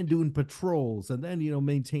 and then doing patrols, and then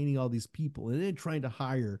maintaining all these people, and then trying to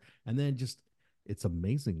hire, and then just it's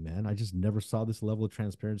amazing, man. I just never saw this level of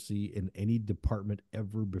transparency in any department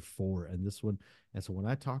ever before, and this one. And so when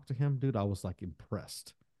I talked to him, dude, I was like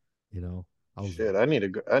impressed. You know, I was. Shit, I need to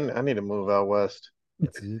go, I need to move out west.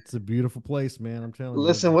 It's a beautiful place, man. I'm telling you.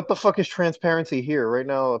 Listen, what the fuck is transparency here? Right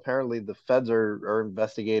now, apparently the feds are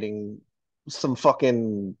investigating some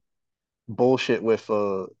fucking bullshit with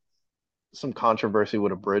some controversy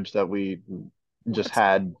with a bridge that we just What?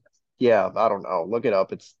 had. Yeah, I don't know. Look it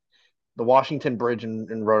up. It's the Washington Bridge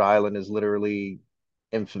in Rhode Island is literally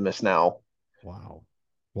infamous now. Wow.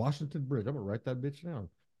 Washington Bridge. I'm gonna write that bitch down.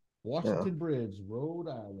 Yeah. Washington Bridge, Rhode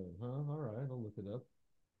Island. Huh? All right, I'll look it up.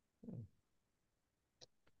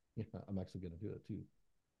 Yeah, I'm actually gonna do it too.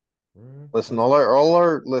 Listen,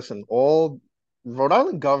 What's all Rhode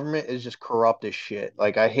Island government is just corrupt as shit.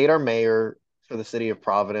 Like I hate our mayor for the city of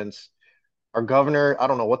Providence. Our governor, I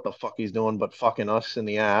don't know what the fuck he's doing, but fucking us in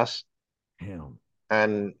the ass. Damn.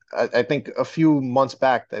 And I think a few months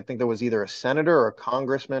back, I think there was either a senator or a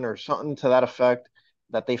congressman or something to that effect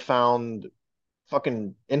that they found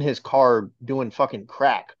fucking in his car doing fucking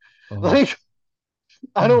crack. Oh, Like,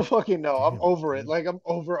 I don't god fucking know. I'm damn it, over it. dude. Like, I'm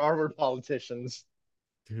over our politicians.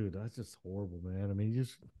 Dude, that's just horrible, man. I mean, you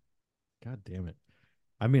just god damn it.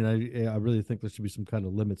 I mean, I really think there should be some kind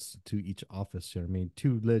of limits to each office here. I mean,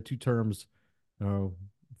 two terms, uh,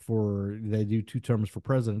 for they do 2 terms for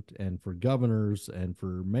president and for governors and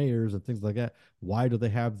for mayors and things like that. Why do they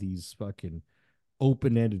have these fucking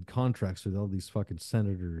open-ended contracts with all these fucking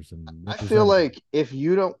senators and I feel representatives. like if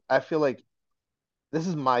you don't, I feel like this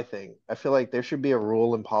is my thing. I feel like there should be a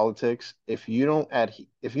rule in politics. If you don't add,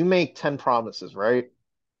 if you make 10 promises, right?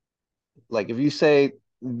 Like if you say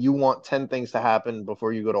you want 10 things to happen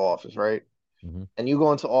before you go to office, right? Mhm. And you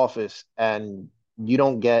go into office and you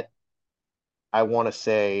don't get, I want to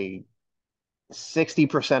say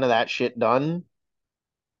 60% of that shit done,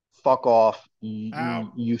 fuck off.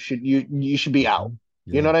 Out. You should be out. Mhm.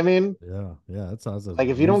 You know Yeah, what I mean? yeah. That sounds Like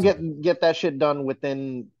if you don't reasonable. get that shit done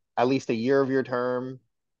within at least a year of your term,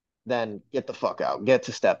 then get the fuck out. Get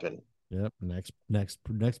to stepping. Yep.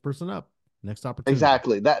 Next person up. Next opportunity.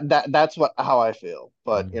 Exactly. That's what how I feel.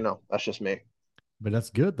 But Mm. that's just me. But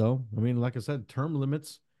that's good though. I mean, like I said, term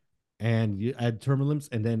limits, and you add term limits,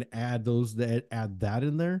 and then add that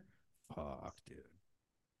in there. Fuck,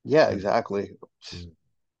 Yeah, dude. exactly. Dude.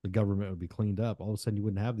 The government would be cleaned up. All of a sudden, you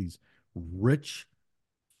wouldn't have these rich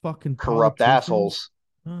fucking Corrupt politicians. assholes.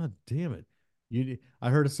 Ah, damn it. I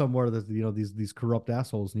heard it somewhere that these corrupt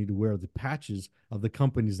assholes need to wear the patches of the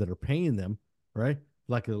companies that are paying them, right?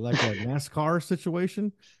 Like a NASCAR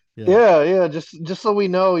situation. Yeah, Yeah, yeah. Just so we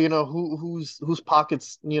know, whose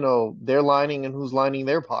pockets, they're lining and who's lining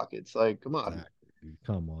their pockets. Like, come on. exactly. Dude.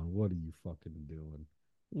 Come on, what are you fucking doing?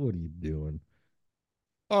 What are you doing?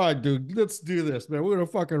 All right, dude, let's do this, man. We're gonna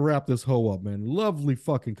fucking wrap this hoe up, man. Lovely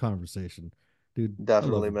fucking conversation, dude. I love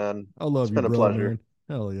Definitely, you. man. I It's love you, been a brother, pleasure. man.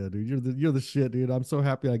 Hell yeah, dude. You're the shit, dude. I'm so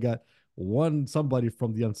happy I got somebody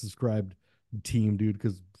from the unsubscribed team, dude.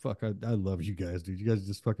 Because fuck, I love you guys, dude. You guys are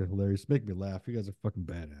just fucking hilarious. Make me laugh. You guys are fucking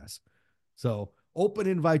badass. So open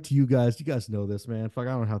invite to you guys. You guys know this, man. Fuck,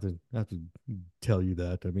 I don't have to tell you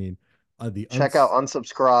that. I mean, the Check out uns.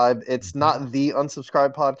 Unsubscribe. It's Mhm. not the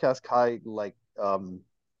Unsubscribe podcast. Kai, like,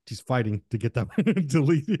 She's fighting to get that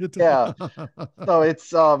deleted. yeah. So it's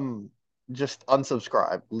just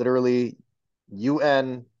unsubscribe. Literally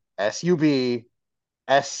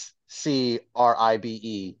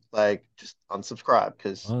UNSUBSCRIBE. Like just unsubscribe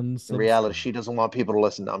because in reality Unsubscribe. she doesn't want people to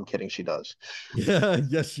listen. No, I'm kidding, she does. Yeah,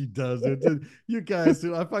 yes, she does, dude. You guys,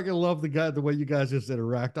 dude, I fucking love the way you guys just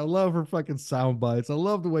interact. I love her fucking sound bites. I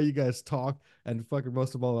love the way you guys talk. And fucking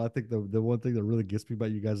most of all, I think the one thing that really gets me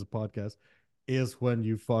about you guys' podcast is when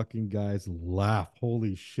you fucking guys laugh.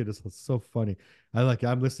 Holy shit, it's so funny.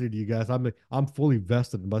 I'm listening to you guys. I'm fully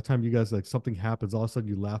vested. And by the time you guys like something happens, all of a sudden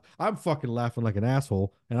you laugh. I'm fucking laughing like an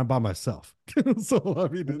asshole, and I'm by myself. So I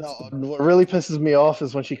mean, No, what really pisses me off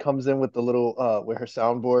is when she comes in with the little with her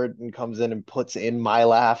soundboard and comes in and puts in my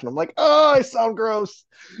laugh and I'm like, oh, I sound gross.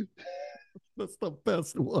 that's the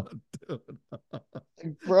best one, dude. Like, I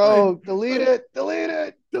bro, delete I it, delete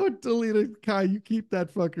it. don't delete it, Kai. You keep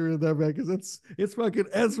that fucker in there, man, because it's fucking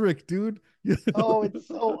Ezrick, dude. Oh, it's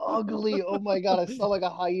so ugly. Oh my God, I sound like a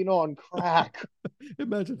hyena on crack.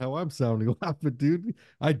 Imagine how I'm sounding laughing, dude.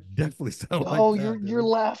 I definitely sound like No, your that, your dude.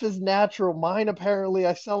 laugh is natural. Mine apparently,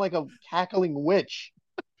 I sound like a cackling witch.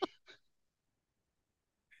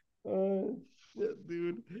 Oh shit,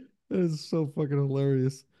 dude. That is so fucking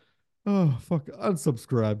hilarious. Oh fuck,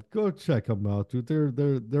 unsubscribe. Go check them out, dude.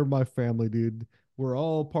 They're my family, dude. We're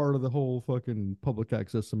all part of the whole fucking public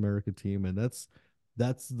access America team, and that's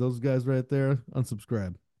those guys right there.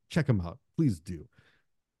 Unsubscribe. Check them out, please do.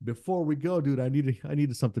 Before we go, dude, I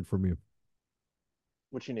needed something from you.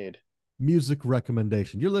 What you need? Music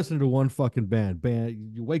recommendation. You're listening to one fucking band.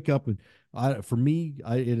 You wake up and for me,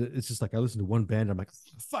 it's just like I listen to one band. I'm like,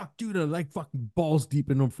 fuck, dude, I like fucking balls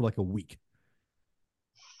deep in them for like a week.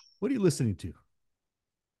 What are you listening to?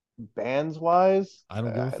 Bands wise, I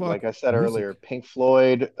don't give a like fuck. I said earlier, Music. Pink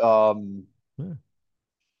Floyd. Yeah.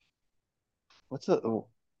 What's a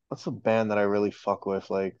what's a band that I really fuck with?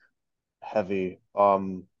 Like heavy. I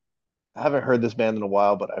haven't heard this band in a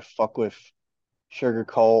while, but I fuck with Sugar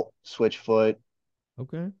Cult, Switchfoot,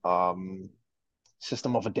 Okay. um,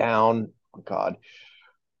 System of a Down. Oh God.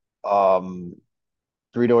 Um,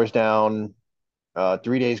 Three Doors Down,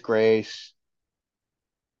 3 Days Grace.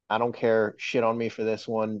 I don't care. Shit on me for this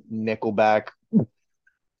one. Nickelback.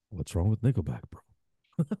 What's wrong with Nickelback, bro?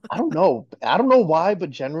 I don't know. I don't know why, but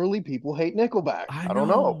generally people hate Nickelback. I I don't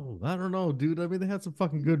know. know. I don't know, dude. I mean, they had some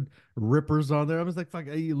fucking good rippers on there. I was like, fuck,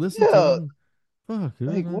 hey, you listen to Yeah, them. Fuck, dude.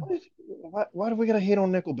 like what? Why do we gotta hate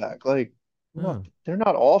on Nickelback? Like, Yeah. they're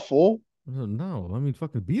not awful. No, I mean,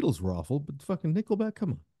 fucking Beatles were awful, but fucking Nickelback,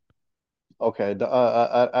 come Okay,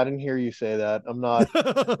 I didn't hear you say that. I'm not.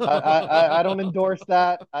 I don't on. endorse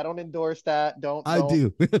that. I don't endorse that. Don't I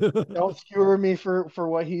don't do. don't skewer me for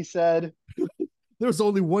what he said. There's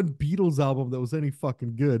only one Beatles album that was any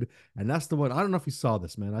fucking good, and that's the one. I don't know if you saw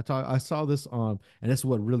this, man. I saw this on, and this is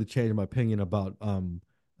what really changed my opinion about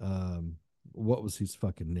what was his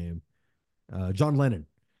fucking name? John Lennon.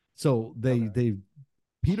 So Okay. they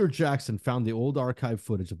Peter Jackson found the old archive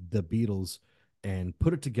footage of the Beatles and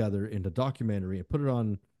put it together in a documentary and put it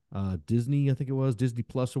on Disney, I think it was Disney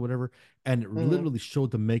Plus or whatever, and it Hmm. literally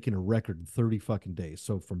showed them making a record in 30 fucking days.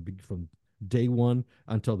 So from day one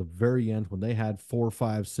until the very end, when they had four,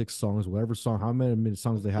 five, six songs, whatever song, how many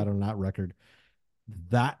songs they had on that record,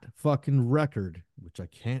 that fucking record, which I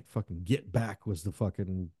can't fucking get back, was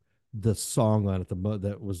the song on it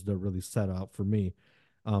that was that really set out for me.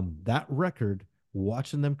 That record,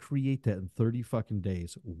 watching them create that in 30 fucking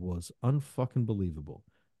days was unfucking believable.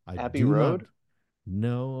 I Abbey do not Road.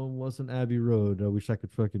 No, it wasn't Abbey Road. I wish I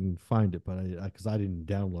could fucking find it, but because I didn't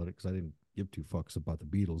download it because I didn't give two fucks about the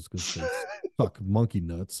Beatles because they suck monkey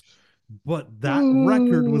nuts. But that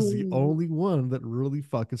record was the Ooh. only one that really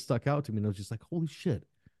fucking stuck out to me. And I was just like, holy shit,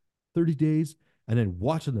 30 days. And then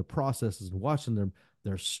watching their processes and watching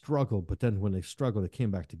their struggle. But then when they struggled, they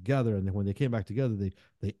came back together. And then when they came back together,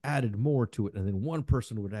 they added more to it. And then one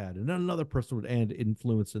person would add, and then another person would add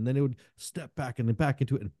influence. And then it would step back and then back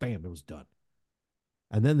into it, and bam, it was done.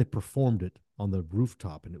 And then they performed it on the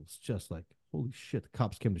rooftop, and it was just like, holy shit. The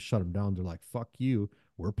cops came to shut them down. They're like, fuck you,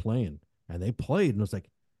 we're playing. And they played, and it was like,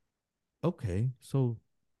 okay, so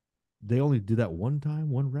they only did that one time,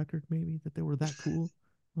 one record, maybe that they were that cool.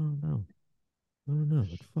 I don't know. I don't know.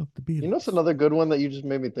 But fuck the You know, it's Beatles. another good one that you just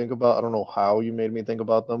made me think about. I don't know how you made me think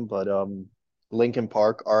about them, but Linkin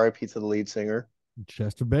Park, R.I.P. to the lead singer.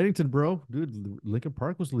 Chester Bennington, bro, dude, Lincoln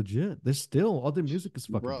Park was legit. They still all their music is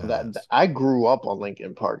fucking Bro, that badass. I grew up on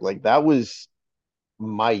Linkin Park. Like that was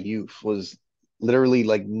my youth was literally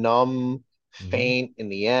like numb, Mm-hmm. faint in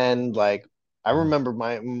the end. Like I Yeah, remember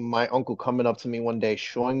my uncle coming up to me one day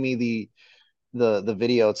showing me the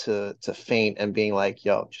video to faint and being like,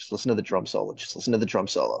 yo, just listen to the drum solo. Just listen to the drum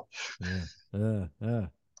solo. yeah.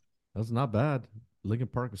 That's not bad. Lincoln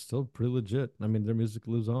Park is still pretty legit. I mean, their music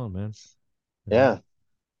lives on, man. You know. Yeah.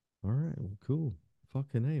 All right, well, cool.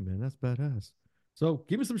 Fucking A, man. That's badass. So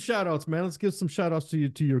give me some shout outs, man. Let's give some shout outs to you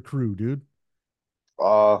to your crew, dude.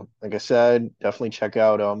 Like I said, definitely check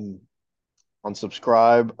out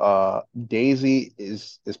unsubscribe. Daisy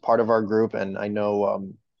is part of our group and I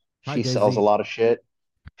know Hi, she sells a Daisy. lot of shit.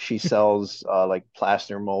 She sells like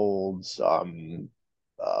plaster molds,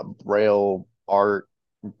 braille art,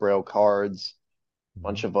 braille cards,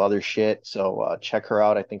 bunch Mhm. of other shit. So check her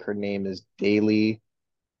out. I think her name is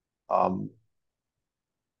um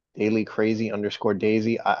Daily Crazy underscore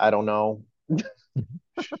Daisy. I don't know.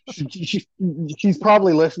 She's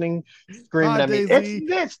probably listening, Hi, screaming at me,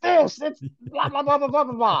 it's Daisy. it's blah blah blah blah blah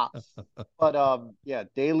blah blah. But yeah,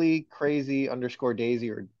 Daily Crazy underscore Daisy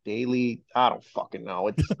or Daily, I don't fucking know.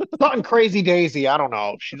 It's something crazy Daisy. I don't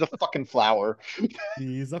know. She's a fucking flower.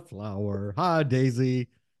 She's a flower. Hi, Daisy.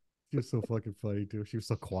 She was so fucking funny too. She was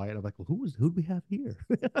so quiet. I'm like, well, who do we have here?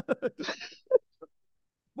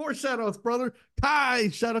 More shout outs, brother. Kai.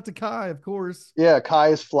 Shout out to Kai, of course. Yeah, Kai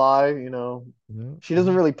is fly, you know. Yeah, She yeah,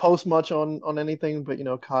 doesn't really post much on anything, but you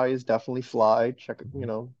know, Kai is definitely fly. Check it, you mhm,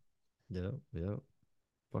 know. yeah, yeah.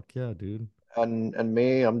 Fuck yeah, dude. And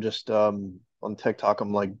me, I'm just on TikTok,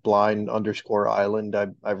 I'm like blind underscore island.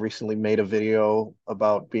 I've recently made a video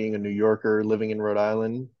about being a New Yorker living in Rhode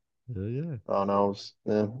Island. Yeah, yeah. I don't know,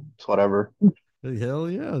 it's whatever. Hell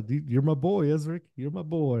yeah, dude. You're my boy, Ezrick. You're my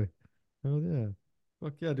boy. Hell yeah.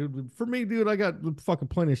 Fuck yeah, dude. For me, dude, I got fucking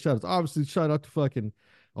plenty of shout outs. Obviously, shout out to fucking,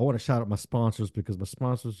 I want to shout out my sponsors because my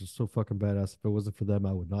sponsors are so fucking badass. If it wasn't for them,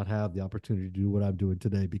 I would not have the opportunity to do what I'm doing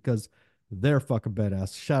today because they're fucking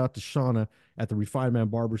badass. Shout out to Shauna at the Refined Man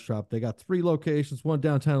Barbershop. They got three locations, one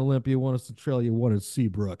downtown Olympia, one in Centralia, one in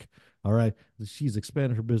Seabrook. All right. She's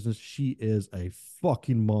expanded her business. She is a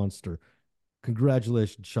fucking monster.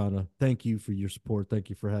 Congratulations, Shauna. Thank you for your support. Thank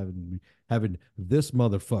you for having this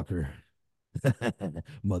motherfucker.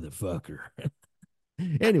 Motherfucker.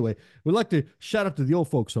 Anyway, we'd like to shout out to the old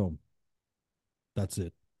folks home. That's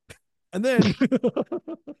it. And then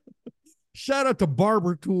shout out to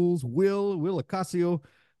Barber Tools, Will Acasio.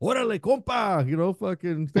 Orale, compa.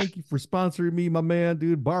 Fucking thank you for sponsoring me, my man,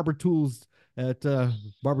 dude. Barber Tools at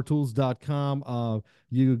barbertools.com.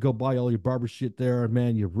 You go buy all your barber shit there,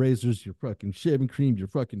 man. Your razors, your fucking shaving cream, your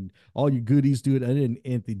fucking all your goodies, dude. And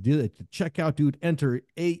they did it to check out, dude. Enter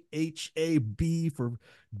AHAB for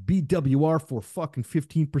BWR for fucking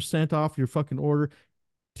 15% off your fucking order.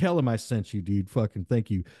 Tell him I sent you, dude. Fucking thank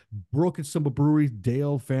you. Broken Cymbal Brewery,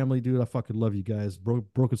 Dale family, dude. I fucking love you guys.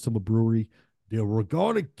 Broken Cymbal Brewery. Dude, we're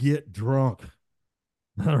gonna get drunk.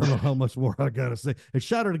 I don't know how much more I gotta say. And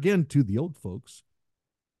shout out again to the old folks.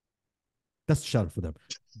 That's a shout out for them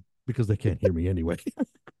because they can't hear me anyway.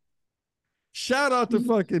 Shout out to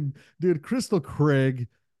fucking dude Crystal Craig.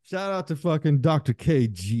 Shout out to fucking Dr.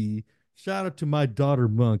 KG. Shout out to my daughter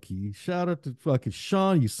Monkey. Shout out to fucking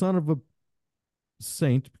Sean, you son of a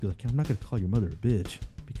saint. Because I'm not gonna call your mother a bitch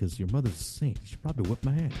because your mother's a saint. She probably whipped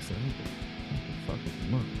my ass. So fuck with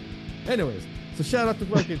your mom. Anyways, so shout out to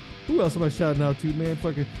fucking who else am I shouting out to, man?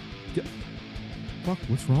 Fuck,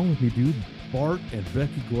 what's wrong with me, dude? Bart and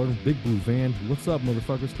Becky Gordon, Big Blue Van. What's up,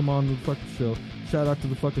 motherfuckers? Come on to the fucking show. Shout out to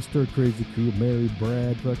the fucking Stir Crazy crew, Mary,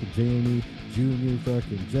 Brad, fucking Jamie, Junior,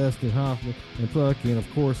 fucking Justin Hoffman, and fucking, of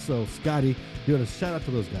course, Scotty. Doing a shout out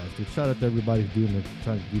to those guys, dude. Shout out to everybody who's doing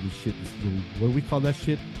trying to do this shit. What do we call that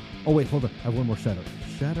shit? Oh, wait, hold on. I have one more shout out.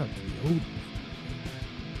 Shout out to the old.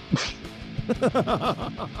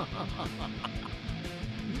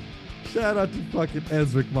 Shout out to fucking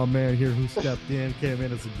Ezrick, my man here, who stepped in, came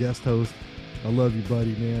in as a guest host. I love you,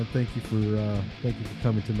 buddy, man. Thank you for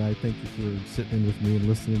coming tonight. Thank you for sitting in with me and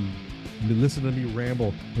listening to me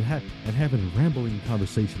ramble and having a rambling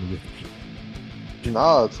conversation with me.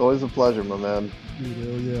 No, it's always a pleasure, my man. Dude,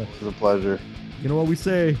 hell yeah. It's a pleasure. You know what we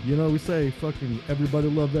say? Fucking everybody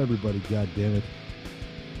love everybody, god damn it.